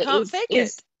 right? You can't fake it.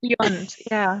 is beyond.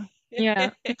 Yeah.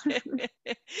 Yeah.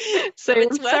 So So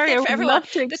it's I'm worth sorry, I it for would everyone.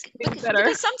 love to explain better.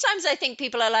 Because sometimes I think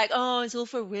people are like, oh, it's all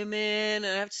for women, and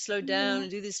I have to slow down Yeah.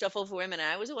 and do this stuff all for women. And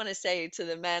I always want to say to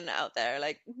the men out there,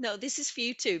 like, no, this is for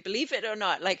you too, believe it or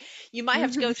not. Like, you might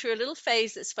have to go Mhm. through a little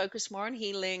phase that's focused more on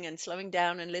healing and slowing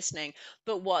down and listening.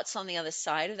 But what's on the other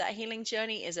side of that healing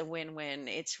journey is a win-win.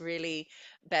 It's really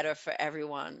better for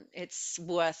everyone. It's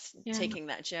worth Yeah. taking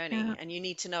that Yeah. journey. And you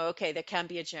need to know, okay, there can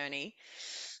be a journey,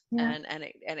 Yeah.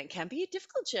 and it can be a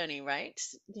difficult journey, right?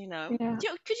 Yeah.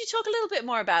 Could you talk a little bit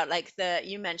more about, like, the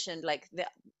you mentioned, like,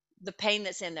 the pain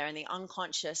that's in there, and the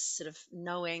unconscious sort of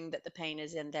knowing that the pain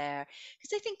is in there,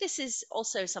 because I think this is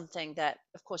also something that,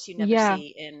 of course, you never Yeah.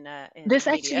 see in This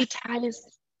media. actually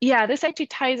ties, yeah, this actually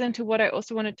ties into what I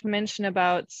also wanted to mention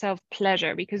about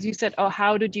self-pleasure, because you said, oh,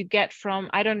 how did you get from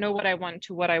I don't know what I want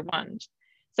to what I want?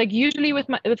 It's like usually with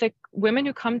the women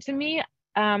who come to me,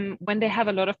 when they have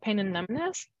a lot of pain and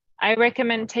numbness, I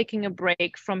recommend taking a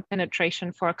break from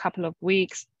penetration for a couple of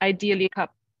weeks, ideally a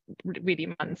couple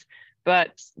really months.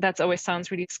 But that's always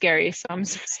sounds really scary. So I'm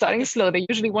starting slow. They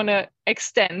usually want to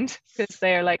extend because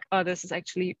they're like, oh, this is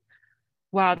actually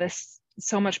wow, there's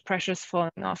so much pressure's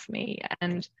falling off me.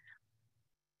 And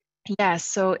yeah,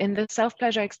 so in the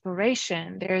self-pleasure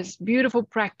exploration, there's beautiful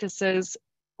practices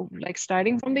like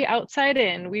starting from the outside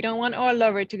in. We don't want our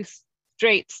lover to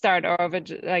straight start our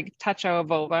like touch our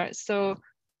vulva. So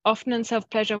often in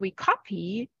self-pleasure, we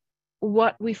copy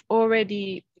what we've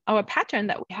already our pattern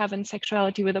that we have in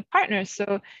sexuality with a partner.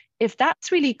 So if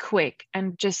that's really quick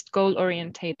and just goal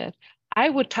orientated, I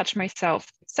would touch myself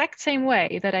the exact same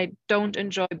way that I don't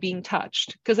enjoy being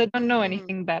touched because I don't know Mm-hmm.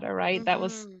 anything better, right? That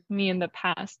was Mm-hmm. me in the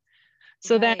past.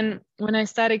 So Right. then when I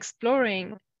start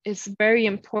exploring, it's very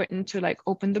important to like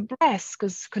open the breast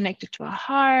because it's connected to our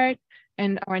heart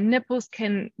and our nipples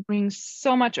can bring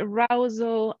so much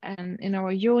arousal and in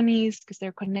our yonis because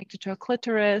they're connected to our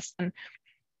clitoris and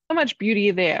so much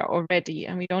beauty there already.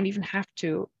 And we don't even have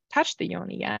to touch the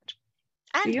yoni yet.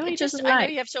 The And yoni just, doesn't I know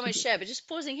like you have so to much be. share, but just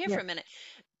pausing here Yeah. for a minute.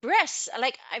 Breasts,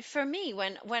 like, for me,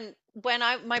 when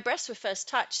I my breasts were first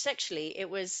touched sexually, I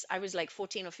was like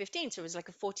 14 or 15, so it was like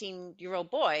a 14-year-old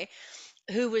boy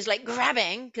who was like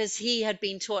grabbing, because he had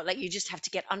been taught, like, you just have to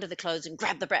get under the clothes and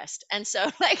grab the breast. And so,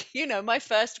 like, my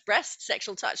first breast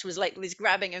sexual touch was like this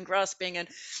grabbing and grasping, and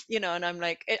and I'm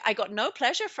like, I got no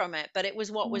pleasure from it, but it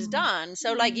was what was Mm. done.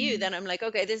 So, like, Mm. then I'm like,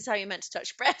 okay, this is how you meant to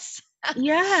touch breasts.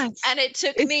 Yes. And it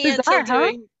took It's me until bizarre,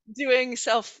 huh? doing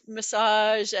self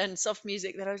massage and soft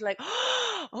music that I was like,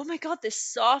 oh my God, this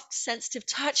soft, sensitive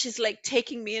touch is like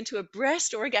taking me into a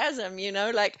breast orgasm,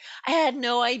 like, I had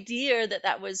no idea that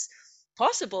that was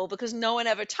possible, because no one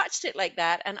ever touched it like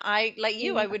that. And I, like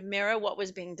you, I Yeah. would mirror what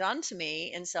was being done to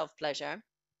me in self pleasure,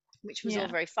 which was all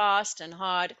Yeah. very fast and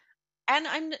hard. And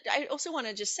I also want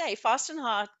to just say, fast and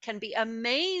hard can be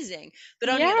amazing, but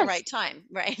only at the Yes. right time,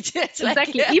 right? It's like,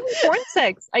 Exactly. Even porn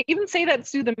sex. I even say that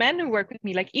to the men who work with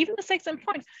me. Like even the sex and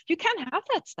porn, you can have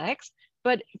that sex.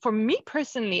 But for me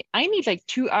personally, I need like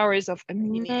 2 hours of you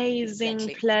need, amazing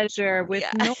exactly. pleasure with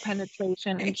Yeah. no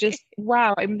penetration and just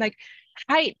wow. I'm like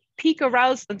high peak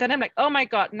aroused. And then I'm like, oh my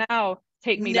God, now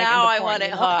take me like in Now the I porn, want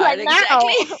it like hard.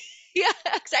 Exactly. now. Yeah,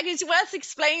 exactly. It's worth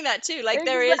explaining that too. Like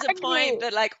there is a point Exactly.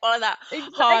 that like all of that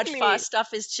hard, fast Exactly.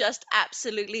 stuff is just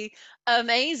absolutely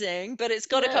amazing, but it's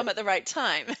got to Yes. come at the right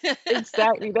time.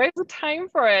 Exactly. There's a time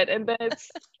for it, and then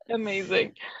it's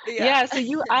amazing. Yeah. Yeah. So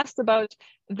you asked about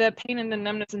the pain and the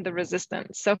numbness and the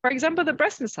resistance. So, for example, the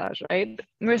breast massage, right?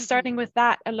 We're Hmm. starting with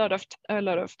that a lot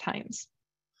of times,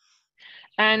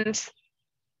 and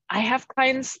I have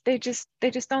clients they just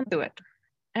don't do it,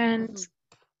 and Hmm.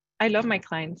 I love my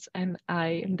clients, and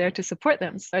I am there to support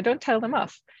them. So I don't tell them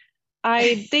off.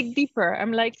 I dig deeper.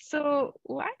 I'm like, so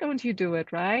why don't you do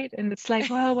it, right? And it's like,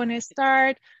 well, when I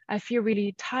start, I feel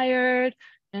really tired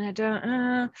and I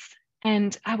don't,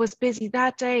 and I was busy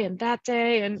that day,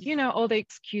 and all the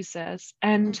excuses.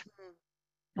 And Hmm.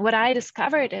 what I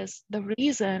discovered is the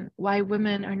reason why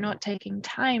women are not taking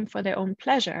time for their own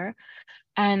pleasure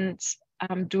and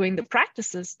doing the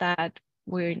practices that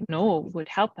we know would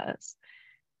help us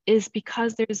is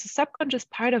because there's a subconscious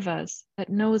part of us that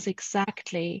knows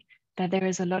exactly that there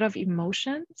is a lot of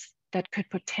emotions that could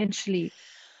potentially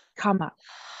come up.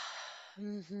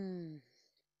 Hmm.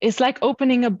 It's like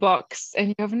opening a box and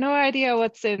you have no idea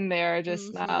what's in there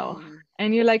just now. Hmm.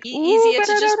 And you're like, ooh, Easier to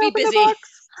better just not be open the busy.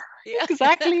 box. Yeah.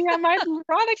 Exactly. I might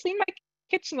rather clean my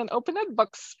kitchen and open that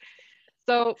box.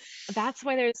 So that's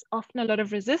why there's often a lot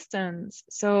of resistance.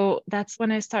 So that's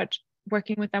when I start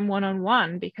working with them one on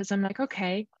one because I'm like,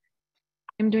 okay,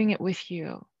 I'm doing it with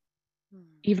you.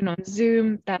 Even on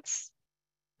Zoom, that's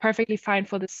perfectly fine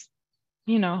for this,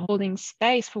 holding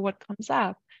space for what comes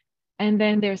up. And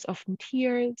then there's often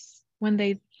tears when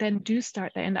they then do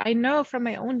start that. And I know from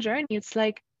my own journey, it's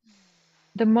like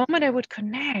the moment I would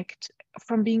connect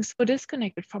from being so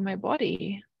disconnected from my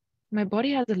body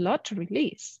has a lot to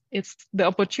release. It's the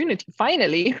opportunity.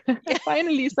 Finally, Yeah.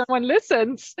 finally, someone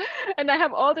listens. And I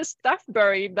have all this stuff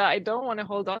buried that I don't want to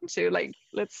hold on to. Like,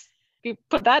 let's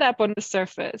put that up on the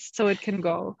surface so it can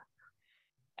go.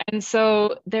 And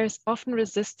so there's often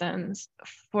resistance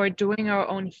for doing our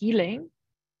own healing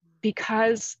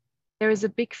because there is a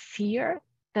big fear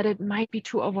that it might be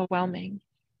too overwhelming.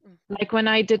 Like when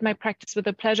I did my practice with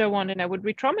the pleasure wand and I would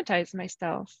re traumatize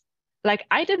myself. Like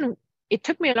it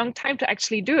took me a long time to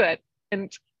actually do it.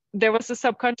 And there was a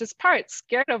subconscious part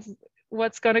scared of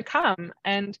what's going to come.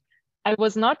 And I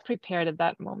was not prepared at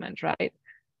that moment, right?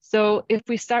 So if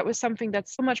we start with something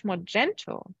that's so much more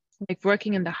gentle, like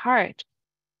working in the heart,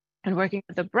 and working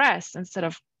with the breast instead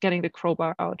of getting the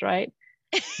crowbar out, right?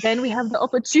 Then we have the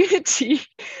opportunity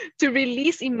to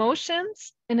release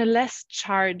emotions in a less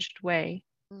charged way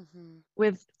Hmm.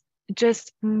 with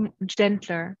just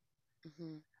gentler.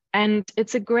 Hmm. And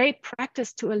it's a great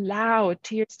practice to allow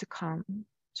tears to come,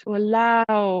 to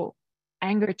allow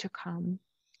anger to come.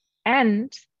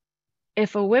 And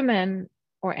if a woman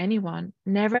or anyone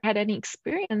never had any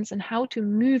experience in how to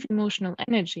move emotional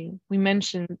energy, we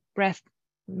mentioned breath,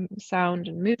 sound,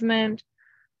 and movement.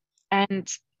 And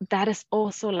that is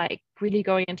also like really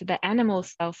going into the animal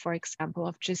self, for example,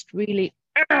 of just really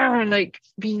like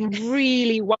being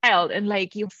really wild and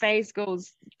like your face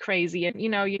goes crazy and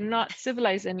you're not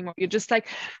civilized anymore. You're just like,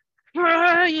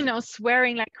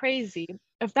 swearing like crazy.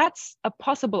 If that's a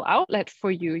possible outlet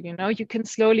for you, you can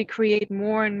slowly create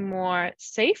more and more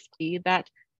safety that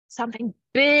something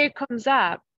big comes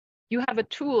up. You have a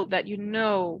tool that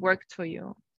works for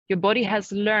you. Your body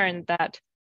has learned that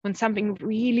when something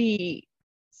really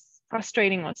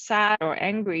frustrating or sad or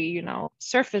angry,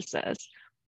 surfaces,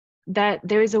 that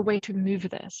there is a way to move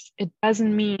this. It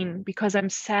doesn't mean because I'm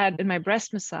sad in my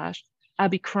breast massage, I'll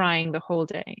be crying the whole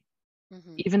day. Hmm.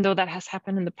 Even though that has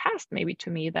happened in the past, maybe to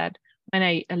me, that when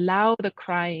I allow the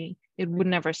crying, it would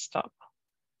never stop.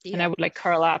 And I Yeah. would like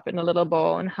curl up in a little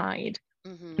ball and hide.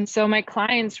 Hmm. And so my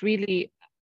clients really,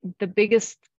 the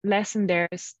biggest lesson there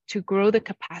is to grow the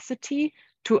capacity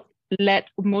to let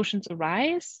emotions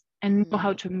arise and know how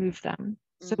Hmm. to move them.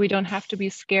 So we Hmm. don't have to be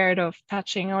scared of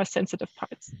touching our sensitive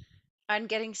parts. And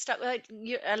getting stuck like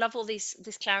I love all this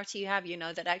clarity you have,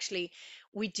 that actually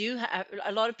we do have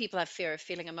a lot of people have fear of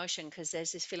feeling emotion because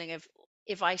there's this feeling of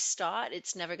if I start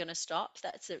it's never going to stop.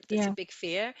 That's a Yeah, big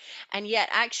fear. And yet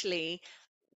actually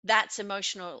that's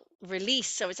emotional release,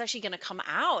 so it's actually going to come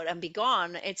out and be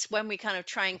gone. It's when we kind of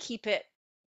try and keep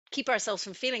ourselves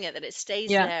from feeling it that it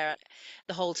stays yeah, there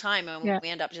the whole time, and yeah, we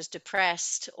end up just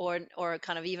depressed or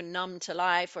kind of even numb to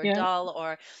life or yeah, dull,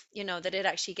 or that it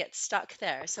actually gets stuck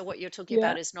there. So what you're talking yeah,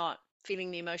 about is not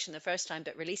feeling the emotion the first time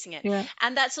but releasing it. yeah,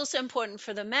 And that's also important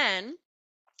for the men.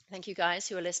 Thank you guys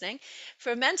who are listening.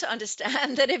 For men to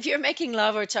understand that if you're making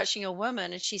love or touching a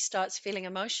woman and she starts feeling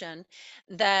emotion,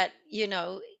 that you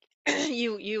don't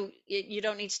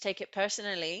need to take it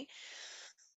personally.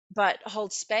 but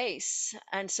hold space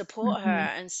and support her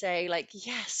Hmm. and say like,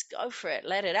 yes, go for it,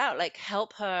 let it out, like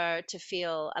help her to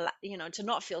feel to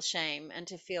not feel shame and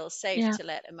to feel safe Yeah. to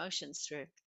let emotions through.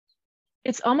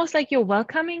 It's almost like you're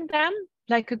welcoming them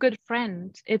like a good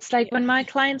friend. It's like Yeah. when my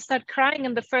clients start crying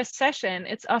in the first session,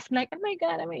 it's often like, oh my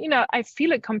God, I mean, I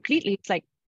feel it completely. It's like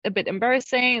a bit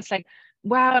embarrassing. It's like,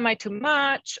 wow, am I too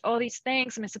much? All these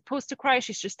things. Am I supposed to cry?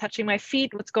 She's just touching my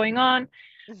feet. What's going on?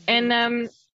 And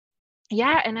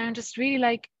yeah, and I'm just really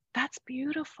like, that's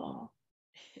beautiful,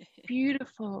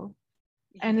 beautiful.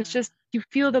 And it's Yeah. just, you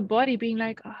feel the body being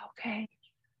like, oh, okay.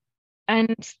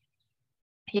 And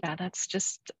yeah, that's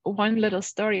just one little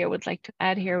story I would like to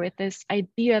add here with this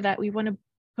idea that we want to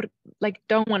put, like,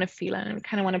 don't want to feel it and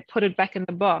kind of want to put it back in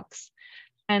the box.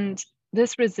 And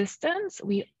this resistance,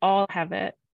 we all have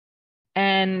it.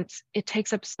 And it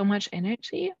takes up so much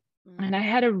energy. And I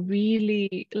Mm. had a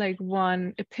really like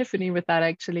one epiphany with that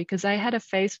actually, because I had a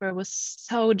phase where I was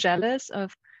so jealous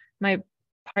of my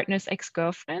partner's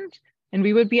ex-girlfriend. And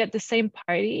we would be at the same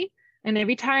party. And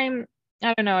every time,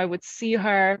 I don't know, I would see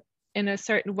her in a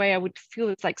certain way, I would feel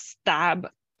it's like stab.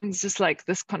 It's just like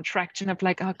this contraction of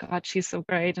like, oh God, she's so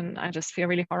great. And I just feel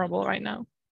really horrible right now.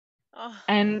 Oh.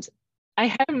 And I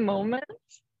had a moment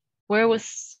where I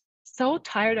was so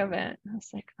tired of it. I was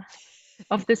like,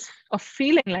 of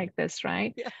feeling like this,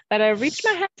 right? Yeah. That I reached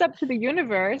my hands up to the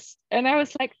universe and I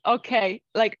was like, okay,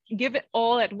 like give it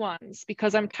all at once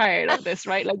because I'm tired of this,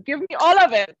 right? Like give me all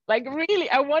of it. Like really,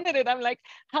 I wanted it. I'm like,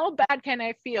 how bad can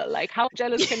I feel? Like how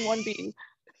jealous can one be?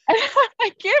 And I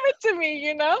give it to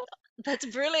me. That's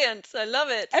brilliant, I love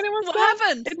it. And it was What gone.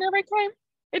 happened? It never came.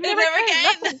 It It never never came. came.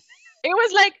 Nothing. It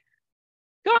was like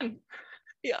gone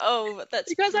Yeah, oh, that's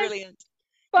because I brilliant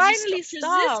because you finally stopped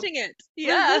stopped resisting it.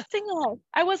 Yeah. resisting it.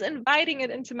 I was inviting it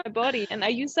into my body. And I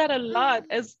use that a lot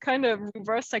as kind of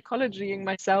reverse psychologying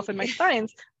myself and my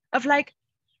clients of like,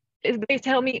 they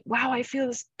tell me, wow, I feel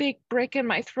this big brick in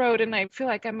my throat and I feel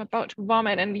like I'm about to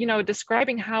vomit. And,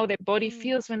 describing how their body Mm.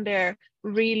 feels when they're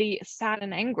really sad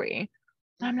and angry.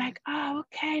 I'm Mhm. like, oh,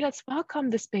 okay, let's welcome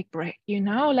this big brick,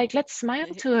 like let's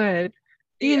smile to it.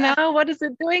 Yeah. What is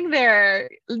it doing there?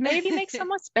 Maybe make some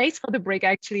more space for the brick,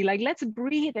 actually. Like, let's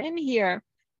breathe in here.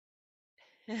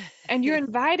 And you're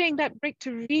inviting that brick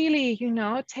to really,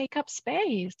 take up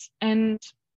space. And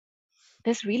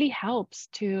this really helps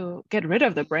to get rid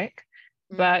of the brick.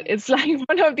 But Mm. it's like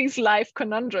one of these life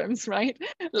conundrums, right?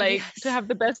 Like to Yes. have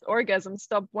the best orgasm,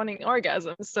 stop wanting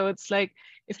orgasms. So it's like,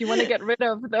 if you want to get rid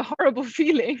of the horrible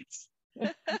feelings,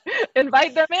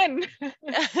 invite them in.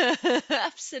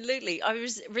 Absolutely.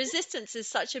 Resistance is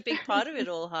such a big part of it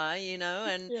all, huh?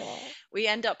 And Yeah. we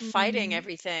end up fighting Mm-hmm.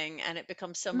 everything and it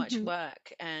becomes so much Mm-hmm.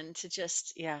 work. And to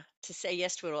just, yeah, to say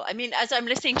yes to it all. I mean, as I'm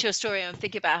listening to your story, I'm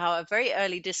thinking about how a very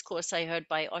early discourse I heard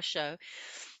by Osho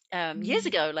years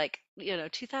ago, like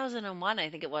 2001, I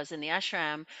think it was, in the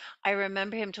ashram. I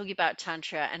remember him talking about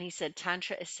tantra, and he said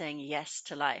tantra is saying yes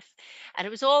to life, and it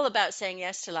was all about saying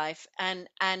yes to life. And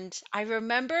I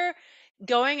remember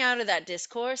going out of that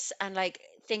discourse and like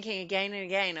thinking again and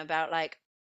again about like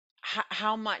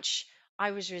how much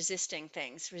I was resisting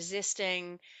things,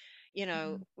 resisting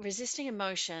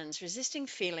emotions, resisting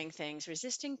feeling things,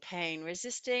 resisting pain,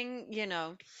 resisting,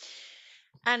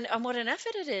 and what an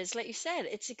effort it is. Like you said,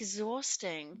 it's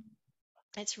exhausting.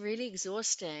 It's really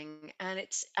exhausting, and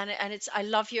it's I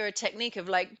love your technique of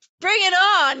like bring it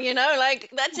on,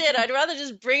 like that's it. I'd rather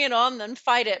just bring it on than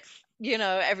fight it,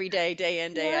 every day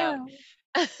in, day out.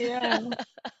 Yeah. Yeah.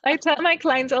 I tell my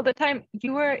clients all the time,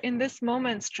 you are in this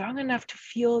moment strong enough to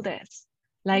feel this.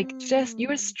 Like, just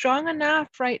you're Mm, strong enough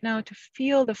right now to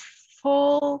feel the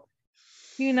full,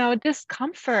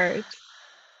 discomfort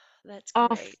that's of,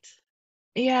 great.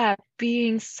 yeah,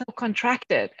 being so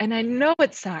contracted. And I know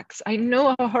it sucks. I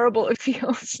know how horrible it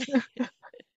feels.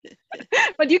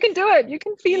 But you can do it. You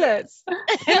can feel it. Yes.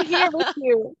 I'm here with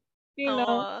you, you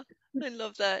know. Oh, I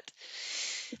love that.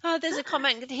 Oh, there's a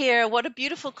comment here. What a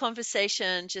beautiful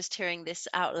conversation. Just hearing this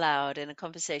out loud in a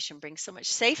conversation brings so much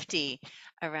safety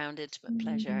around intimate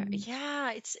pleasure. Mm,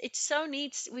 Yeah, it's so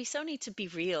needs we so need to be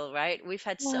real, right? We've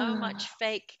had so much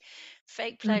yeah.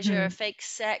 fake pleasure, Mm-hmm. fake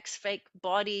sex, fake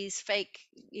bodies, fake,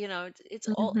 it's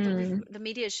all Mm-hmm. the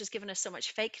media has just given us so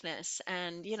much fakeness.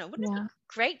 And, wouldn't it be Yeah.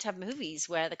 great to have movies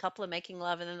where the couple are making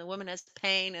love and then the woman has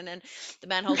pain and then the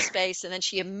man holds space and then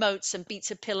she emotes and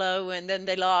beats a pillow and then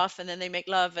they laugh and then they make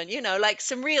love and like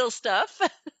some real stuff.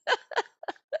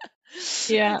 The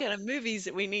Yeah. kind of movies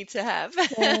that we need to have.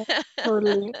 Yeah.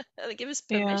 Totally. They give us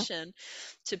Yeah. permission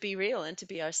to be real and to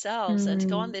be ourselves and to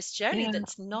go on Mm, this journey yeah.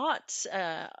 that's not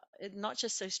not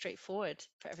just so straightforward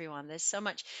for everyone. There's so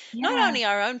much, not Yeah. only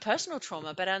our own personal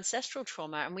trauma, but ancestral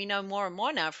trauma. And we know more and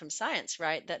more now from science,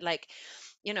 right? That like,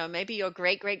 maybe your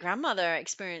great great grandmother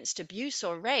experienced abuse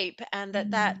or rape, and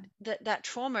Mm. that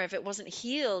trauma, if it wasn't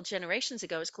healed generations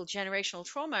ago, it's called generational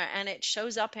trauma, and it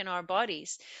shows up in our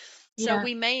bodies. So Yeah.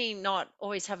 we may not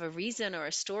always have a reason or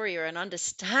a story or an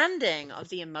understanding of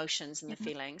the emotions and the Yeah.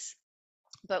 feelings,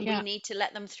 but we Yeah. need to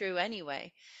let them through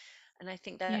anyway. And I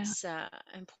think Yeah. that's an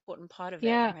important part of it,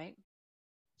 Yeah. right?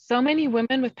 So many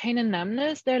women with pain and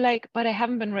numbness, they're like, but I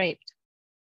haven't been raped.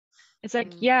 It's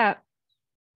like, Mm, yeah,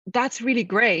 that's really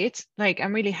great. Like,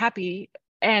 I'm really happy.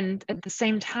 And at the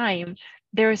same time,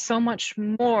 there is so much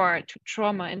more to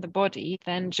trauma in the body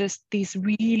than just these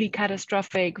really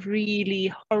catastrophic,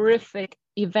 really horrific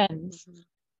events. mhm,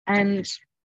 And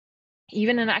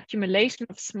even an accumulation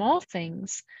of small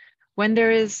things, when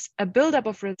there is a buildup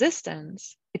of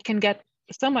resistance, it can get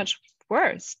so much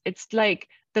worse. It's like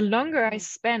the longer I mhm,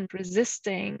 spend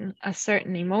resisting a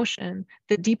certain emotion,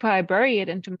 the deeper I bury it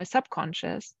into my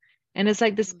subconscious. And it's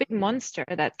like this big mhm. monster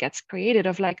that gets created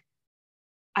of like,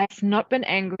 I've not been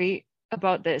angry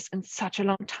about this in such a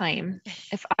long time.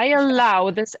 If I Yeah.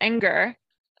 allow this anger,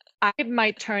 I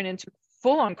might turn into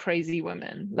full on crazy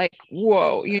women. Like,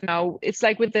 whoa, it's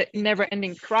like with the never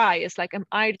ending cry. It's like, am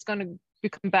I just going to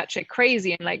become batshit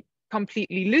crazy and like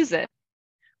completely lose it?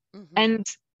 Mhm, And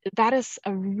that is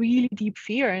a really deep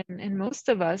fear in most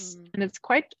of us. mhm, And it's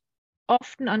quite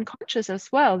often unconscious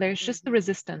as well. There's just the mhm, mhm.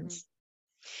 resistance.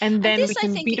 And And then we this, I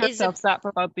can think, beat is a ourselves up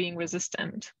about being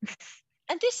resistant.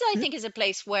 and this I think is a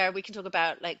place where we can talk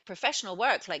about like professional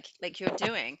work, like you're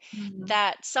doing, Mm.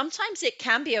 that sometimes it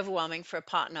can be overwhelming for a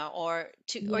partner, or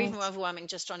even Yes. overwhelming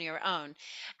just on your own.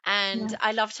 And Yeah.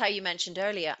 I loved how you mentioned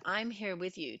earlier, I'm here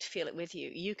with you to feel it with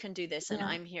you. You can do this, and Yeah.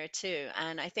 I'm here too.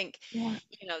 And I think, Yeah.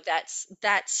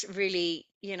 that's really,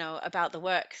 about the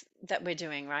work that we're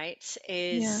doing, right?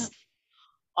 Yeah. Is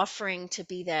offering to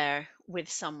be there with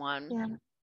someone, Yeah.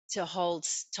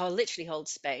 to literally hold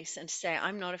space and to say,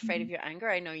 I'm not afraid of Mhm. your anger.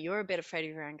 I know you're a bit afraid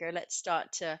of your anger. Let's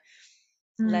start to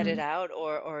let it Mm. out,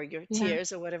 or your Yeah.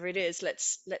 tears or whatever it is.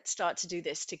 Let's start to do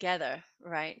this together,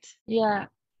 right? Yeah.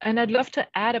 And I'd love to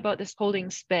add about this holding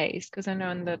space, because I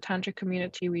know in the Tantric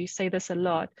community we say this a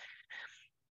lot.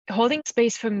 Holding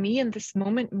space for me in this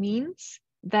moment means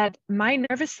that my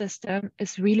nervous system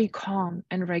is really calm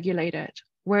and regulated,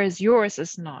 whereas yours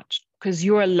is not, because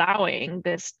you're allowing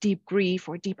this deep grief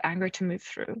or deep anger to move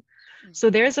through. So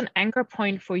Mhm, there's an anchor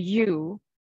point for you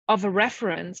of a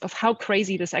reference of how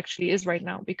crazy this actually is right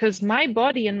now, because my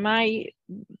body and my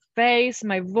face,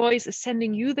 my voice is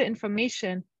sending you the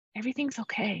information. Everything's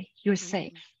okay. You're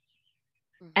safe. mhm,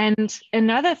 mhm, And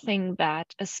another thing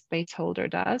that a space holder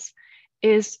does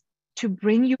is to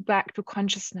bring you back to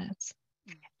consciousness.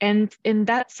 And in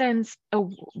that sense,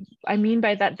 I mean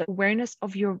by that the awareness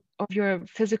of your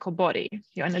physical body,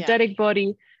 your yeah. energetic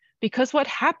body, because what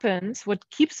happens, what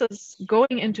keeps us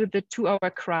going into the 2 hour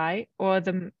cry or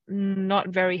the not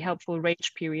very helpful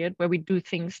rage period where we do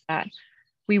things that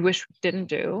we wish we didn't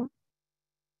do,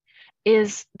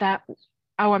 is that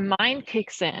our mind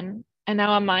kicks in and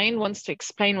our mind wants to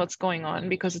explain what's going on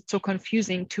because it's so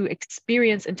confusing to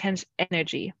experience intense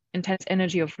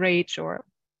energy of rage or,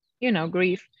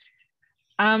 grief.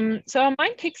 So our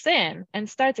mind kicks in and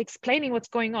starts explaining what's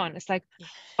going on. It's like,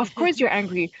 of course you're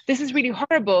angry. This is really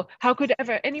horrible. How could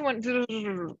ever anyone?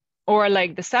 Or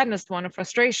like the saddest one of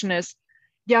frustration is,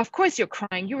 yeah, of course you're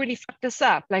crying. You really fucked this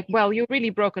up. Like, well, you're really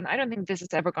broken. I don't think this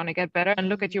is ever going to get better. And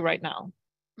look at you right Mhm, now.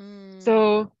 mm,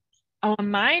 So our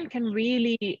mind can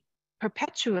really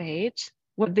perpetuate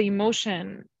what the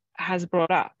emotion has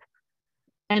brought up.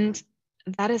 And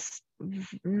that is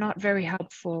not very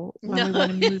helpful when no. we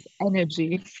want to move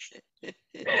energy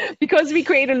because we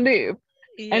create a loop.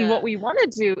 And what Yeah, we want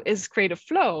to do is create a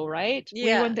flow, right?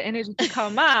 We yeah. want the energy to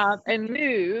come up and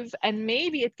move, and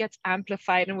maybe it gets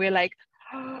amplified, and we're like,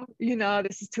 oh,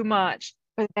 this is too much.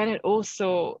 But then it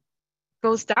also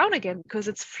goes down again because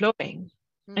it's flowing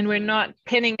and we're Mhm. not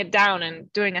pinning it down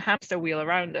and doing a hamster wheel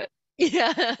around it.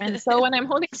 Yeah. And so when I'm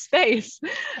holding space,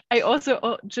 I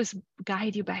also just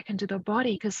guide you back into the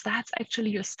body because that's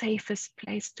actually your safest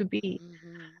place to be.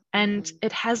 Mhm, And mhm,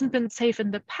 it hasn't been safe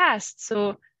in the past.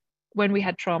 So when we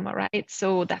had trauma, right?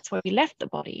 So that's why we left the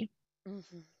body.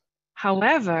 mhm,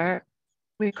 However,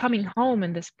 we're coming home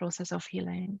in this process of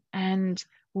healing and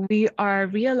we are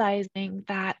realizing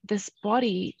that this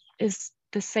body is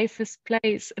the safest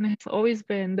place and it's always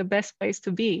been the best place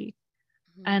to be.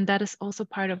 mhm. And that is also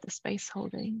part of the space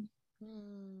holding.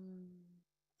 Mm.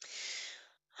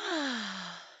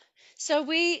 So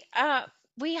we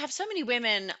we have so many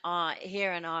women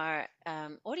here in our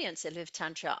audience that live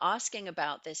Tantra asking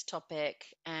about this topic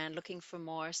and looking for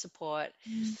more support,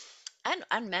 Mm.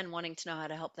 and men wanting to know how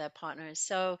to help their partners.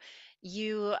 So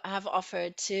you have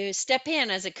offered to step in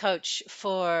as a coach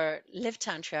for Live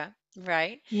Tantra,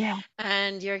 right? Yeah.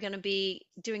 And you're going to be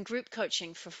doing group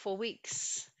coaching for 4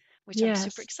 weeks, which I'm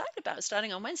super Yes. excited about,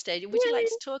 starting on Wednesday. Would you like Yay.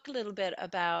 to talk a little bit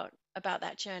about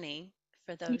that journey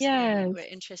for those who are Yes.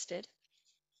 interested?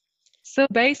 So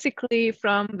basically,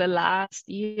 from the last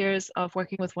years of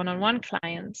working with one-on-one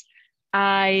clients,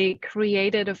 I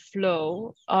created a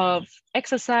flow of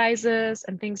exercises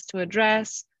and things to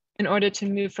address in order to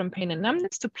move from pain and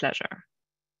numbness to pleasure.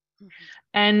 Mhm.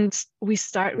 And we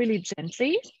start really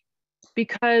gently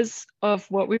because of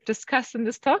what we've discussed in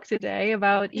this talk today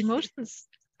about emotions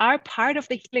are part of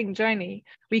the healing journey.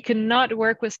 We cannot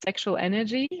work with sexual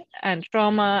energy and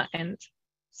trauma and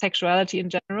sexuality in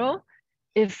general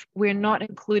if we're not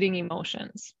including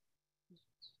emotions,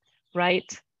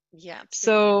 right? Yeah,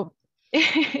 absolutely. So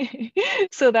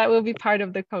so that will be part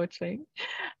of the coaching.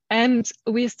 And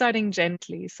we're starting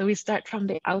gently. So we start from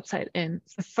the outside in.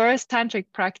 The first tantric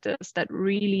practice that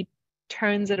really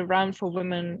turns it around for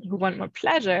women who want more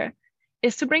pleasure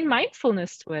is to bring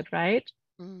mindfulness to it, right?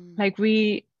 Mm. Like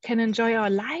we can enjoy our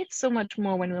lives so much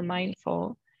more when we're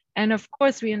mindful. And of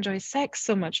course, we enjoy sex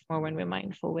so much more when we're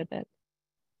mindful with it.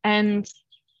 And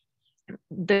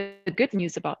the good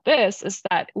news about this is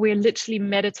that we're literally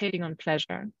meditating on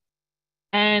pleasure.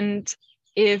 And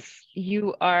if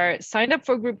you are signed up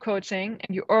for group coaching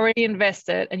and you're already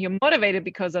invested and you're motivated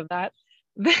because of that,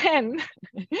 then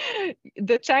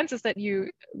the chances that you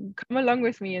come along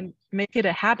with me and make it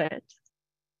a habit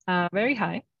are very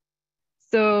high.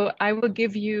 So I will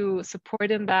give you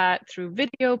support in that through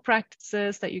video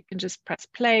practices that you can just press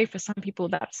play. For some people,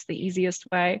 that's the easiest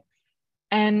way.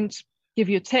 And give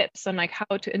you tips on like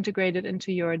how to integrate it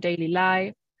into your daily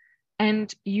life.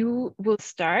 And you will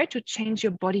start to change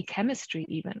your body chemistry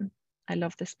even. I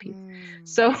love this piece. Mm.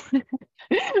 So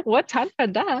what Tantra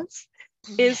does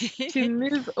is to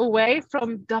move away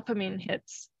from dopamine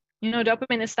hits. You know,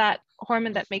 dopamine is that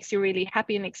hormone that makes you really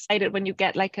happy and excited when you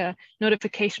get like a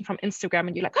notification from Instagram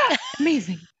and you're like, ah,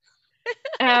 amazing.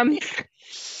 Um,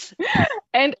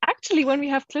 and actually, when we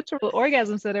have clitoral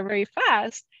orgasms that are very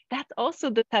fast, that's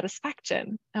also the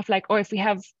satisfaction of like, or if we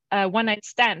have a one night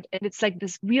stand and it's like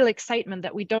this real excitement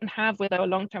that we don't have with our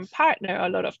long term partner a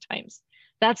lot of times.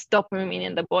 That's dopamine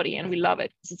in the body, and we love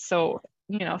it because it's so,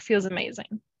 feels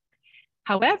amazing.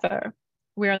 However,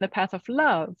 we're on the path of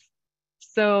love.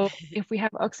 So if we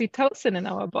have oxytocin in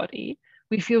our body,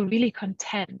 we feel really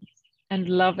content and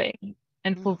loving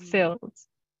and Mhm. fulfilled.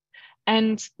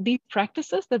 And these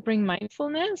practices that bring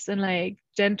mindfulness and like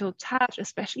gentle touch,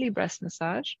 especially breast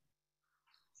massage,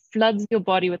 floods your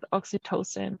body with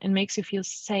oxytocin and makes you feel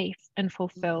safe and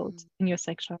fulfilled Mhm. in your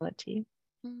sexuality.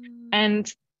 Mm.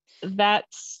 And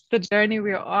that's the journey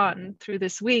we're on through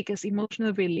this week is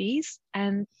emotional release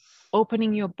and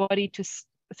opening your body to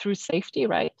through safety,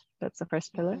 right? That's the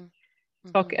first pillar.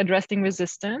 Mhm. Talk Mhm. addressing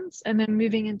resistance and then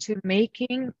moving into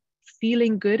making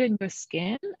feeling good in your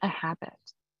skin a habit.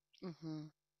 Mhm.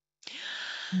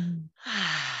 Mm.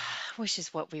 Which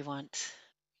is what we want.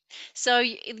 So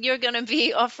you're going to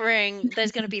be offering,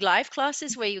 there's going to be live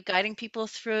classes where you're guiding people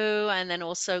through and then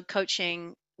also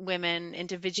coaching women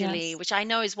individually, Yes. which I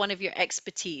know is one of your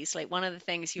expertise. Like one of the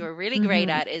things you're really great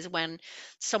Mm-hmm. at is when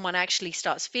someone actually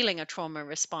starts feeling a trauma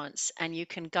response and you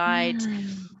can guide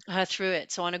Mm. her through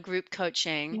it. So on a group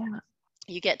coaching, Yeah.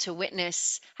 you get to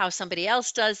witness how somebody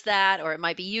else does that, or it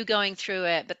might be you going through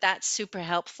it, but that's super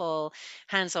helpful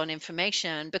hands-on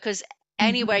information because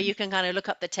anywhere Mm-hmm. you can kind of look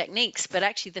up the techniques, but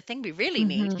actually the thing we really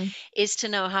need Mm-hmm. is to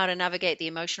know how to navigate the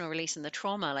emotional release and the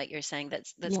trauma, like you're saying,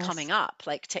 that's Yes. coming up.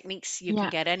 Like techniques you can Yeah.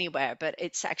 get anywhere, but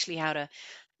it's actually how to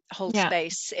hold Yeah.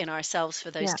 space in ourselves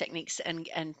for those Yeah. techniques and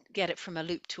get it from a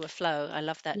loop to a flow. I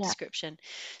love that Yeah. description.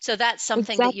 So that's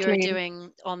something that you're Exactly.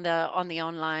 doing on the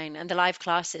online and the live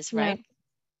classes, Yeah. right?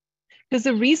 Because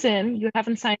the reason you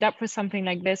haven't signed up for something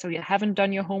like this or you haven't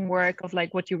done your homework of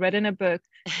like what you read in a book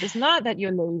is not that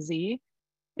you're lazy.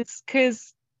 It's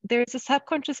because there's a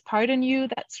subconscious part in you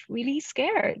that's really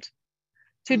scared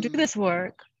to do Mm, this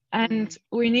work. And mm,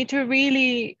 we need to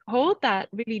really hold that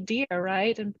really dear,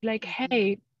 right? And be like, mhm.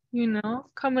 hey,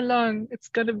 come along. It's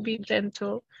going to be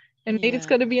gentle and maybe it's Yeah.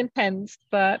 going to be intense,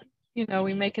 but,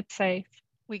 we make it safe.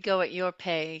 We go at your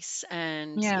pace.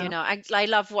 And, Yeah, I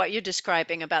love what you're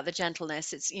describing about the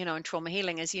gentleness. It's, in trauma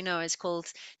healing, as you know, is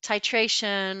called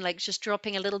titration, like just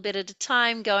dropping a little bit at a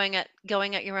time, going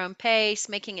at your own pace,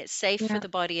 making it safe for yeah, the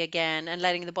body again, and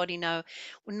letting the body know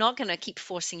we're not going to keep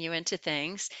forcing you into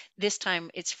things. This time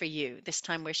it's for you. This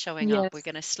time we're showing up. We're yes.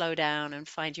 going to slow down and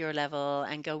find your level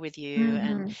and go with you.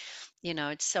 And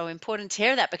Hmm. it's so important to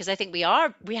hear that, because I think we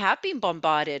have been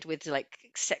bombarded with like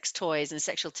sex toys and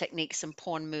sexual techniques and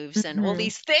porn moves and all Hmm.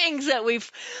 these things that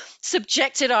we've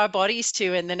subjected our bodies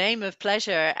to in the name of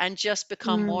pleasure, and just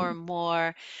become more Mm. and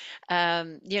more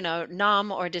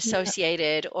numb or Yeah,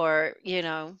 dissociated, or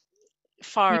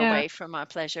far yeah, away from our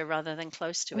pleasure rather than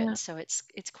close to it. yeah. So it's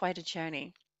quite a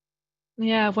journey.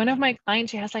 Yeah, one of my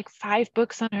clients, she has like 5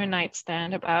 books on her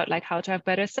nightstand about like how to have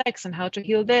better sex and how to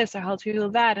heal this or how to heal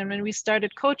that. And when we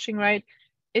started coaching, right,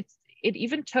 it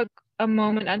even took a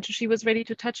moment until she was ready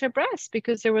to touch her breast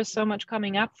because there was so much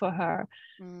coming up for her.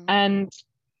 Mm, And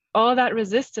all that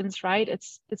resistance, right?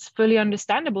 It's fully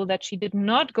understandable that she did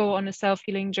not go on a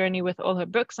self-healing journey with all her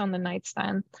books on the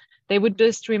nightstand. They would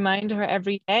just remind her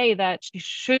every day that she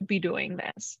should be doing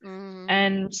this. mm.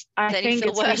 And I Then you think feel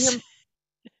it's really worse.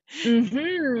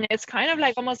 it's kind of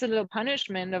like almost a little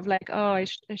punishment of like, oh, I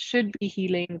should be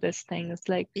healing this thing. It's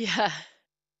like, Yeah.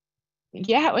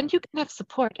 yeah, and you can have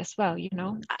support as well,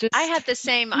 I just had the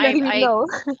same. letting you know.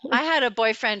 I had a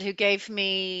boyfriend who gave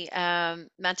me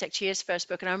Mantak Chia's first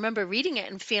book, and I remember reading it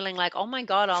and feeling like, oh my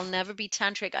God, I'll never be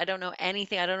tantric. I don't know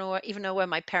anything. I don't know even know where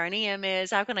my perineum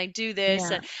is. How can I do this?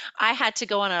 Yeah. And I had to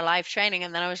go on a live training,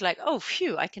 and then I was like, oh,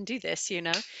 phew, I can do this. So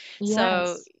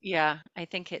Yes. yeah, I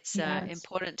think it's Yes.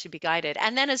 important to be guided.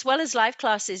 And then, as well as live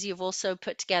classes, you've also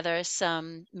put together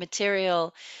some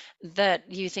material that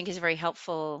you think is very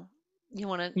helpful. You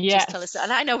want to just tell us that?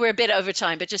 And Yes. I know we're a bit over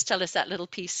time, but just tell us that little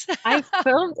piece. I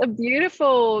filmed a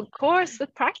beautiful course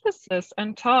with practices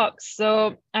and talks.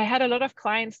 So I had a lot of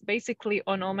clients basically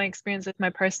on all my experience with my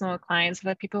personal clients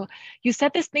that people, you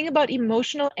said this thing about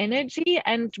emotional energy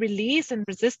and release and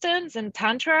resistance and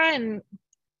tantra and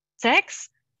sex.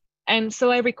 And so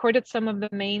I recorded some of the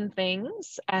main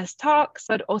things as talks,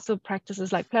 but also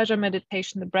practices like pleasure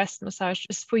meditation, the breast massage,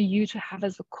 just for you to have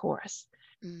as a course.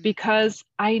 Mm. Because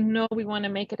I know we want to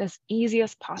make it as easy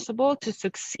as possible to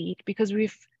succeed because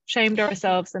we've shamed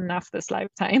ourselves enough this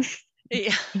lifetime.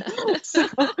 Yeah. So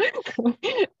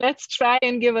let's try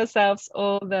and give ourselves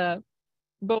all the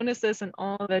bonuses and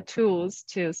all the tools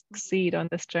to succeed on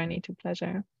this journey to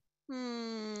pleasure.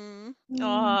 Hmm.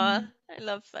 Aw, Mm,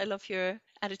 I love your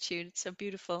attitude. It's so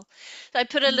beautiful. So I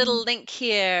put a little mm, link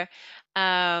here.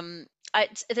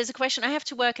 There's a question. I have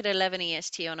to work at 11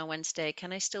 EST on a Wednesday.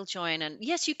 Can I still join? And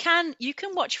yes, you can. You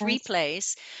can watch yes,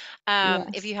 replays.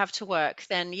 If yes, you have to work,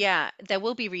 then yeah, there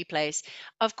will be replays.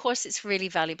 Of course, it's really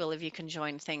valuable if you can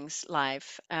join things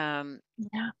live.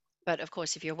 yeah. But of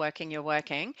course, if you're working, you're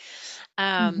working.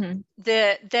 Um, Hmm.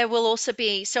 there will also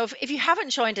be, so if you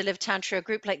haven't joined a Live Tantra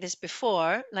group like this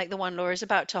before, like the one Laura's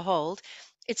about to hold,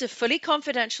 it's a fully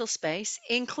confidential space,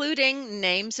 including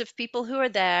names of people who are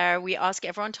there. We ask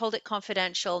everyone to hold it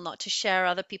confidential, not to share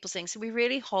other people's things. So we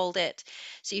really hold it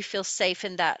so you feel safe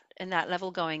in that level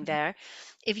going there.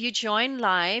 If you join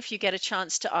live, you get a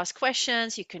chance to ask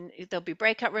questions. There'll be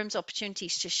breakout rooms,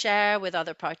 opportunities to share with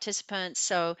other participants.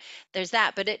 So there's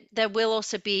that, but there will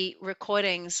also be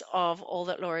recordings of all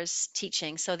that Laura's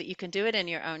teaching so that you can do it in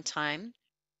your own time.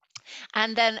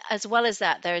 And then, as well as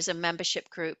that, there is a membership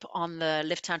group on the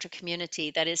Live Tantra community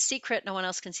that is secret. No one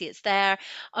else can see it's there.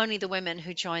 Only the women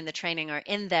who join the training are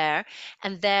in there.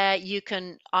 And there you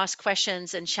can ask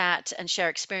questions and chat and share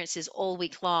experiences all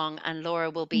week long. And Laura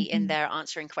will be in Hmm. there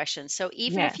answering questions. So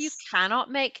even if you Yes.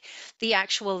 cannot make the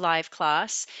actual live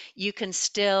class, you can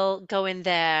still go in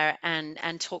there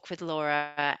and talk with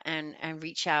Laura and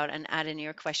reach out and add in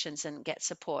your questions and get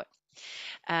support.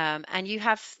 And you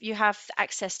have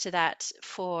access to that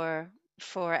for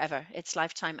forever. It's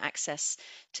lifetime access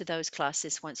to those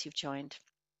classes once you've joined.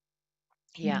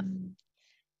 Yeah. Mm.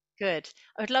 Good.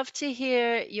 I would love to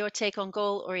hear your take on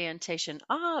goal orientation.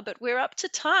 But we're up to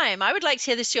time. I would like to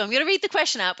hear this too. I'm going to read the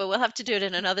question out, but we'll have to do it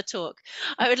in another talk.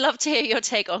 I would love to hear your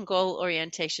take on goal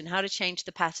orientation, how to change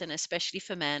the pattern, especially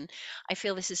for men. I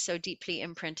feel this is so deeply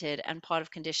imprinted and part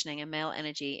of conditioning and male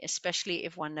energy, especially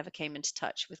if one never came into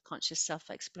touch with conscious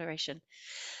self exploration.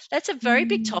 That's a very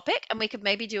big Mm. topic, and we could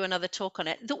maybe do another talk on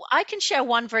it. I can share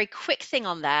one very quick thing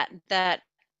on that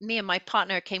me and my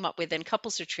partner came up with in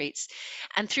couples retreats,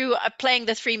 and through playing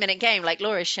the 3-minute game, like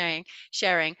Laura's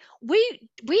sharing,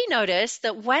 we noticed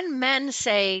that when men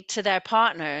say to their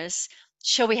partners,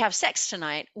 shall we have sex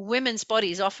tonight? Women's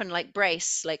bodies often like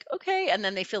brace, like, okay, and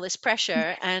then they feel this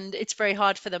pressure and it's very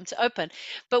hard for them to open.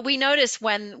 But we notice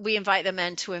when we invite the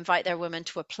men to invite their women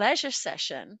to a pleasure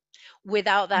session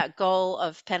without that goal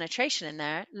of penetration in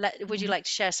there, would you Yeah. like to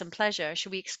share some pleasure?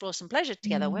 Should we explore some pleasure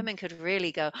together? Mm. Women could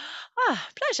really go, ah,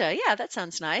 pleasure, yeah, that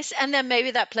sounds nice. And then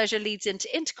maybe that pleasure leads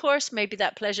into intercourse, maybe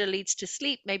that pleasure leads to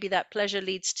sleep, maybe that pleasure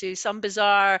leads to some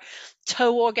bizarre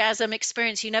toe orgasm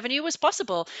experience you never knew was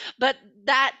possible. But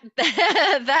that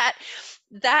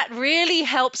that really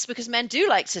helps because men do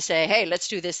like to say, hey, let's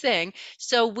do this thing.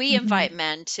 So we Mhm. invite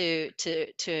men to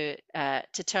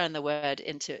turn the word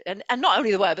into, and not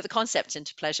only the word but the concept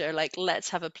into pleasure, like let's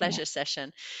have a Yeah. pleasure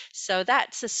session. So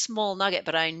that's a small nugget,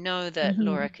 but I know that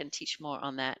Laura Mhm. can teach more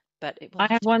on that, but it will I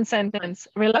have have to be one fine. sentence.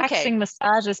 Okay. Relaxing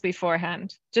massages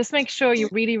beforehand. Just make sure you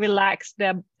really relax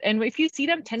them. And if you see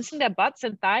them tensing their butts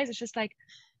and thighs, it's just like,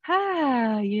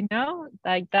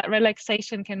 like that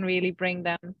relaxation can really bring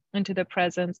them into the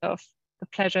presence of the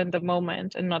pleasure in the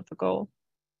moment and not the goal.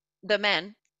 The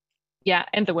men. Yeah,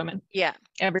 and the women, Yeah,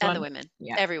 and the everyone. women.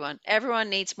 Yeah, Everyone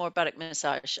needs more buttock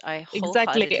massage. I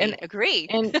exactly. wholeheartedly agree.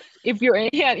 And if you're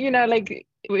yeah, like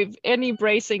with any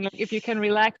bracing, like if you can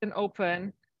relax and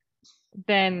open,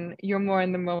 then you're more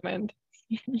in the moment.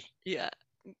 Yeah.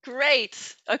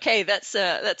 Great. Okay, that's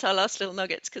our last little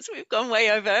nuggets because we've gone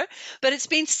way over. But it's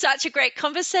been such a great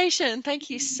conversation. Thank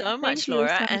you so Thank much, you,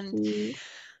 Laura. And Santi.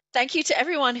 thank you to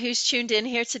everyone who's tuned in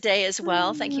here today as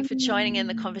well. Thank you for joining in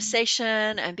the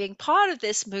conversation and being part of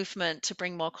this movement to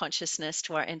bring more consciousness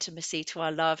to our intimacy, to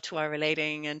our love, to our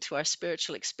relating, and to our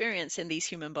spiritual experience in these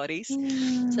human bodies.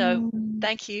 So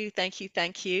thank you, thank you,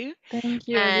 thank you. Thank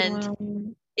you, And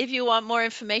everyone. if you want more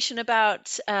information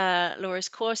about Laura's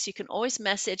course, you can always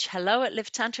message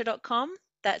hello@livetantra.com.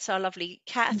 That's our lovely Mhm.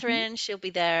 Catherine. She'll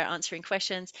be there answering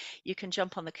questions. You can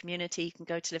jump on the community. You can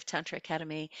go to Live Tantra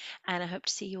Academy. And I hope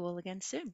to see you all again soon.